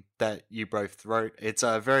theme that you both wrote. It's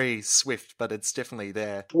very swift, but it's definitely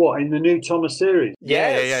there. What, in the new Thomas series?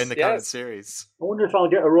 Yeah, in the current series. I wonder if I'll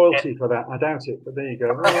get a royalty for that. I doubt it, but there you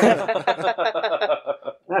go.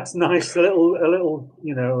 That's nice. A little,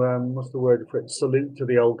 what's the word for it? Salute to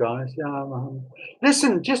the old guys. Yeah.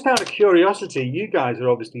 Listen, just out of curiosity, you guys are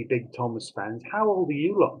obviously big Thomas fans. How old are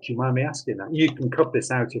you lot? Do you mind me asking that? You can cut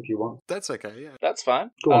this out if you want. That's okay, yeah. That's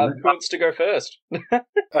fine. Go on, who wants to go first?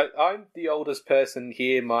 I'm the oldest person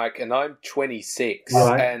here, Mike, and I'm 26.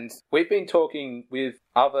 Right. And we've been talking with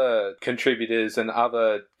other contributors and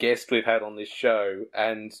other guests we've had on this show,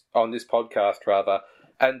 and on this podcast, rather.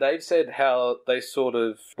 And they've said how they sort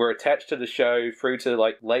of were attached to the show through to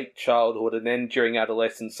like late childhood, and then during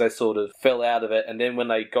adolescence they sort of fell out of it, and then when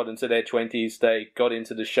they got into their 20s they got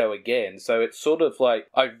into the show again. So it's sort of like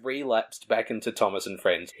I've relapsed back into Thomas and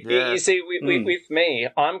Friends. Yeah. You see, with me,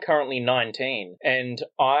 I'm currently 19, and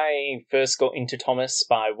I first got into Thomas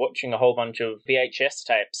by watching a whole bunch of VHS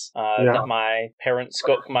tapes that my parents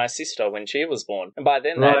got for my sister when she was born. And by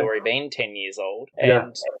then they'd already been 10 years old.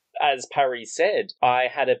 And as Parry said, I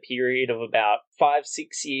had a period of about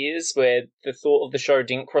 5-6 years where the thought of the show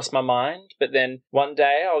didn't cross my mind. But then one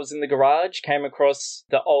day I was in the garage, came across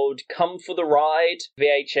the old Come for the Ride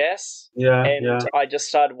VHS. And I just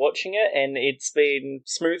started watching it, and it's been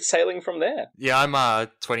smooth sailing from there. Yeah, I'm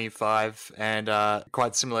 25, and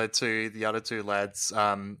quite similar to the other two lads.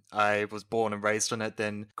 I was born and raised on it,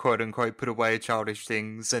 then quote-unquote put away childish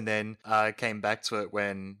things, and then came back to it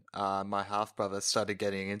when my half-brother started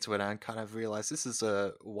getting into it, and I kind of realised this is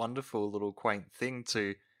a wonderful little quaint thing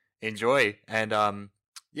to enjoy. And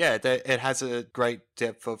it has a great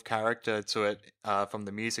depth of character to it, from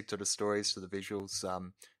the music to the stories to the visuals.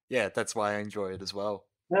 That's why I enjoy it as well.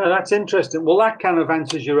 No, that's interesting. Well, that kind of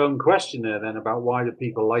answers your own question there then about why do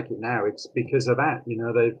people like it now. It's because of that.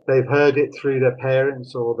 They've heard it through their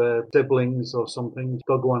parents or their siblings or something,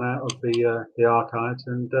 dug one out of the archives.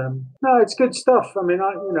 And no, it's good stuff. I mean,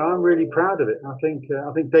 I'm really proud of it. I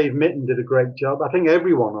think Dave Mitten did a great job. I think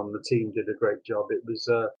everyone on the team did a great job. It was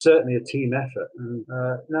certainly a team effort. And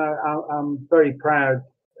I'm very proud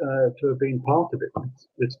to have been part of it.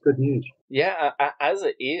 It's good news. Yeah, as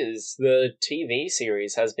it is, the TV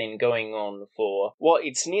series has been going on for,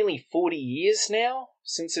 it's nearly 40 years now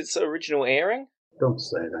since its original airing? Don't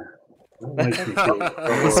say that. That makes me feel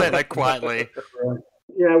We'll say that quietly.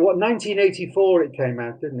 Yeah, 1984 it came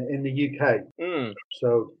out, didn't it, in the UK? Mm.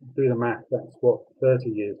 So do the math. That's 30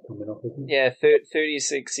 years coming up, isn't it? Yeah,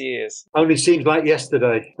 36 years. Only seems like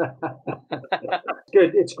yesterday.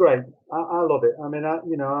 Good, it's great. I love it. I mean,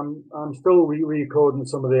 I'm still re-recording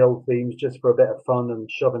some of the old themes just for a bit of fun and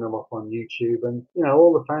shoving them up on YouTube, and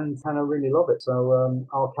all the fans kind of really love it. So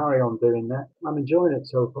I'll carry on doing that. I'm enjoying it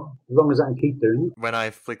so far, as long as I can keep doing it. When I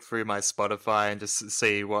flick through my Spotify and just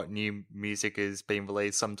see what new music is being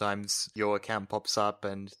released, sometimes your account pops up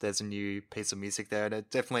and there's a new piece of music there, and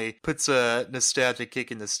it definitely puts a nostalgia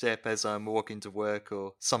kick in the step as I'm walking to work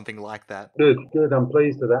or something like that. Good. I'm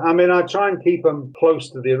pleased with that. I mean, I try and keep them close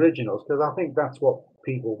to the originals because I think that's what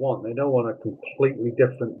people want. They don't want a completely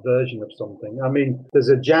different version of something. I mean, there's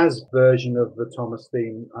a jazz version of the Thomas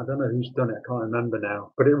theme. I don't know who's done it. I can't remember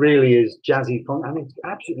now. But it really is jazzy fun. And it's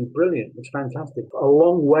absolutely brilliant. It's fantastic. A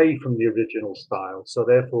long way from the original style. So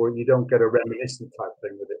therefore, you don't get a reminiscent type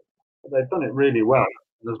thing with it. They've done it really well.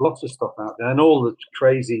 There's lots of stuff out there, and all the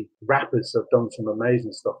crazy rappers have done some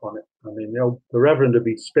amazing stuff on it. I mean, the Reverend would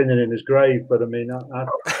be spinning in his grave, but I mean, I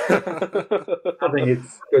think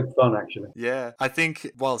it's good fun, actually. Yeah, I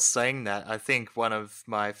think while saying that, I think one of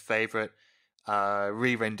my favourite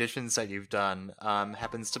re-renditions that you've done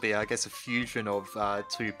happens to be, I guess, a fusion of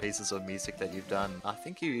two pieces of music that you've done. I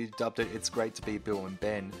think you dubbed it It's Great to Be Bill and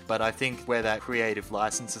Ben, but I think where that creative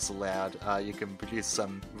license is allowed, you can produce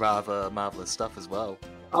some rather marvellous stuff as well.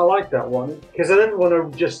 I like that one because I didn't want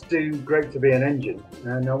to just do Great to Be an Engine,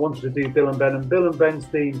 and I wanted to do Bill and Ben. And Bill and Ben's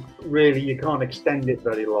theme, really, you can't extend it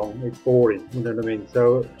very long. It's boring, you know what I mean?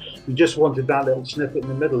 So you just wanted that little snippet in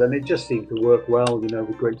the middle, and it just seemed to work well,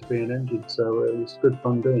 with Great to Be an Engine. So it was good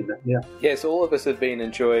fun doing that, yeah. Yes, all of us have been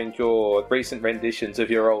enjoying your recent renditions of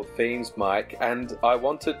your old themes, Mike, and I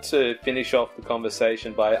wanted to finish off the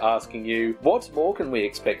conversation by asking you, what more can we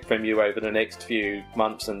expect from you over the next few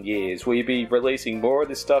months and years? Will you be releasing more of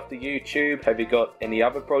this stuff to YouTube? Have you got any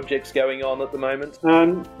other projects going on at the moment?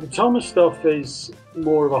 The Thomas stuff is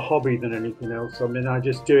more of a hobby than anything else. I mean, I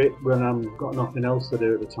just do it when I've got nothing else to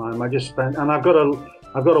do at the time. And I've got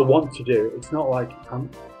to want to do it. It's not like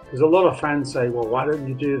there's a lot of fans say, well, why don't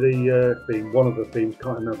you do the theme? One of the themes,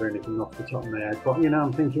 can't remember anything off the top of my head. But,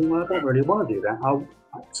 I'm thinking, well, I don't really want to do that.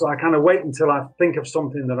 So I kind of wait until I think of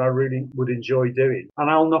something that I really would enjoy doing, and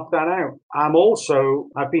I'll knock that out.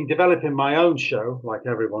 I've been developing my own show, like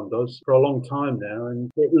everyone does, for a long time now,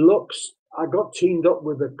 and I got teamed up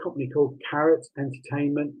with a company called Carrot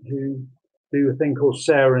Entertainment, who do a thing called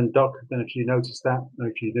Sarah and Duck. I don't know if you noticed that, or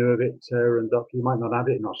if you knew of it, Sarah and Duck. You might not have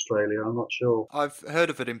it in Australia, I'm not sure. I've heard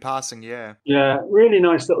of it in passing, yeah. Yeah, really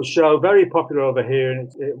nice little show, very popular over here,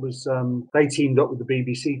 and it was, they teamed up with the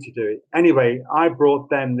BBC to do it. Anyway, I brought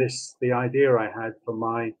them the idea I had for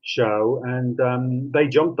my show, and they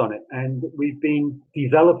jumped on it, and we've been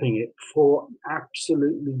developing it for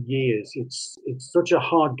absolutely years. It's such a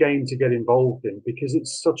hard game to get involved in because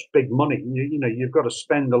it's such big money. You've got to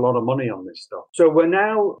spend a lot of money on this stuff. So we're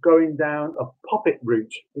now going down a puppet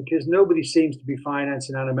route because nobody seems to be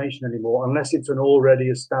financing animation anymore unless it's an already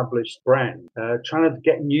established brand. Trying to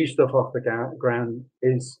get new stuff off the ground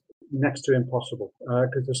is next to impossible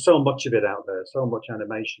because there's so much of it out there, so much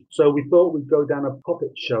animation. So we thought we'd go down a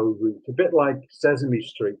puppet show route, a bit like Sesame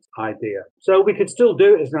Street idea. So we could still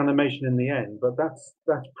do it as an animation in the end, but that's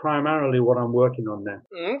primarily what I'm working on now.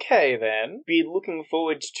 Okay, then. Be looking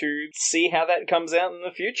forward to see how that comes out in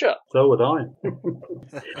the future. So would I.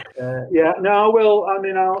 Yeah, no, I will. I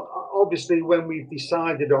mean, obviously, when we've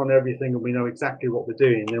decided on everything and we know exactly what we're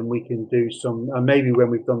doing, then we can do some, maybe when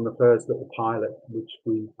we've done the first little pilot, which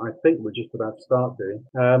I think we're just about to start doing.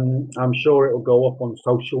 I'm sure it'll go up on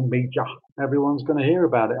social media. Everyone's going to hear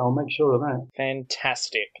about it. I'll make sure of that.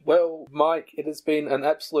 Fantastic. Well, Mike, it has been an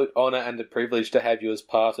absolute honour and a privilege to have you as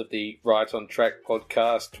part of the Right on Track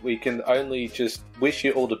podcast. We can only just wish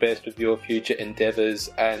you all the best with your future endeavours.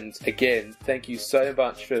 And again, thank you so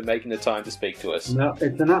much for making the time to speak to us. No,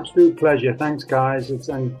 it's an absolute pleasure. Thanks, guys.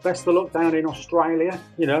 And best of luck down in Australia.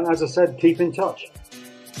 As I said, keep in touch.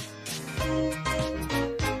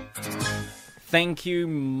 Thank you,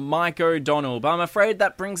 Mike O'Donnell. But I'm afraid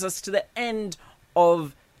that brings us to the end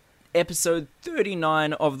of episode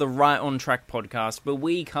 39 of the Right on Track podcast, where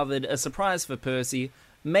we covered A Surprise for Percy,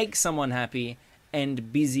 Make Someone Happy,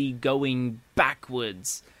 and Busy Going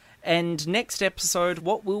Backwards. And next episode,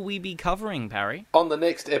 what will we be covering, Parry? On the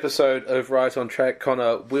next episode of Right on Track,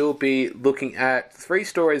 Connor, we'll be looking at 3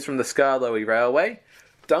 stories from the Skarloey Railway,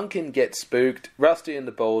 Duncan Gets Spooked, Rusty and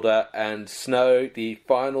the Boulder, and Snow, the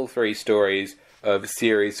final 3 stories of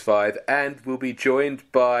Series 5. And we'll be joined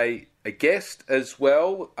by a guest as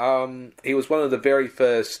well. He was one of the very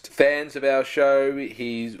first fans of our show.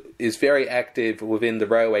 He is very active within the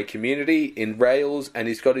railway community in Rails, and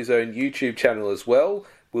he's got his own YouTube channel as well.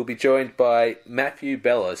 We'll be joined by Matthew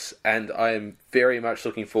Bellis, and I am very much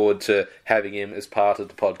looking forward to having him as part of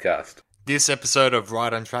the podcast. This episode of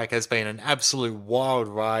Right on Track has been an absolute wild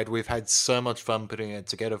ride. We've had so much fun putting it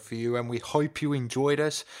together for you, and we hope you enjoyed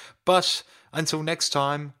it. But until next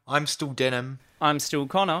time, I'm still Denim. I'm still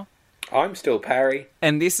Connor. I'm still Parry.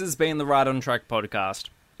 And this has been the Right on Track podcast.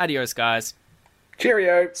 Adios, guys.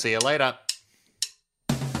 Cheerio. See you later.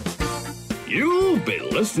 You've been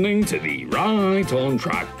listening to the Right on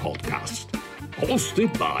Track podcast,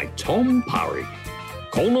 hosted by Tom Parry,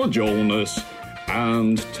 Connor Jonas,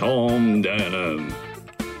 and Tom Denham.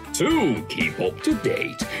 To keep up to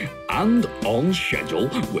date and on schedule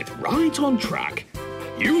with Right on Track,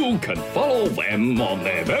 you can follow them on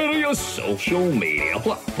their various social media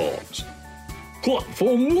platforms.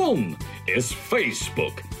 Platform 1 is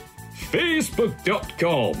Facebook.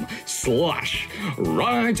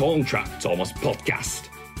 Facebook.com/Right on Track Thomas Podcast.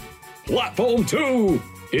 Platform 2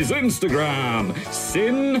 is Instagram,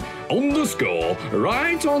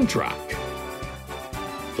 sin_Right on Track.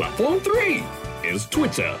 Platform 3 is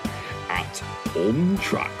Twitter,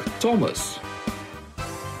 @OnTrackThomas.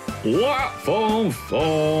 Platform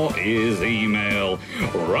 4 is email,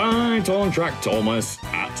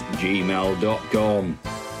 rightontrackthomas@gmail.com.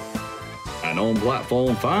 And on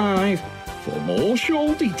Platform 5, for more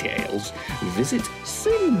show details, visit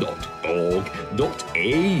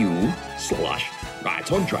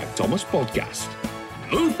sin.org.au/Right on Track Thomas Podcast.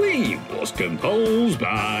 The theme was composed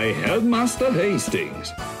by Headmaster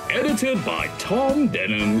Hastings, edited by Tom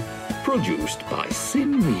Denham, produced by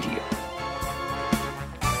Sin Media.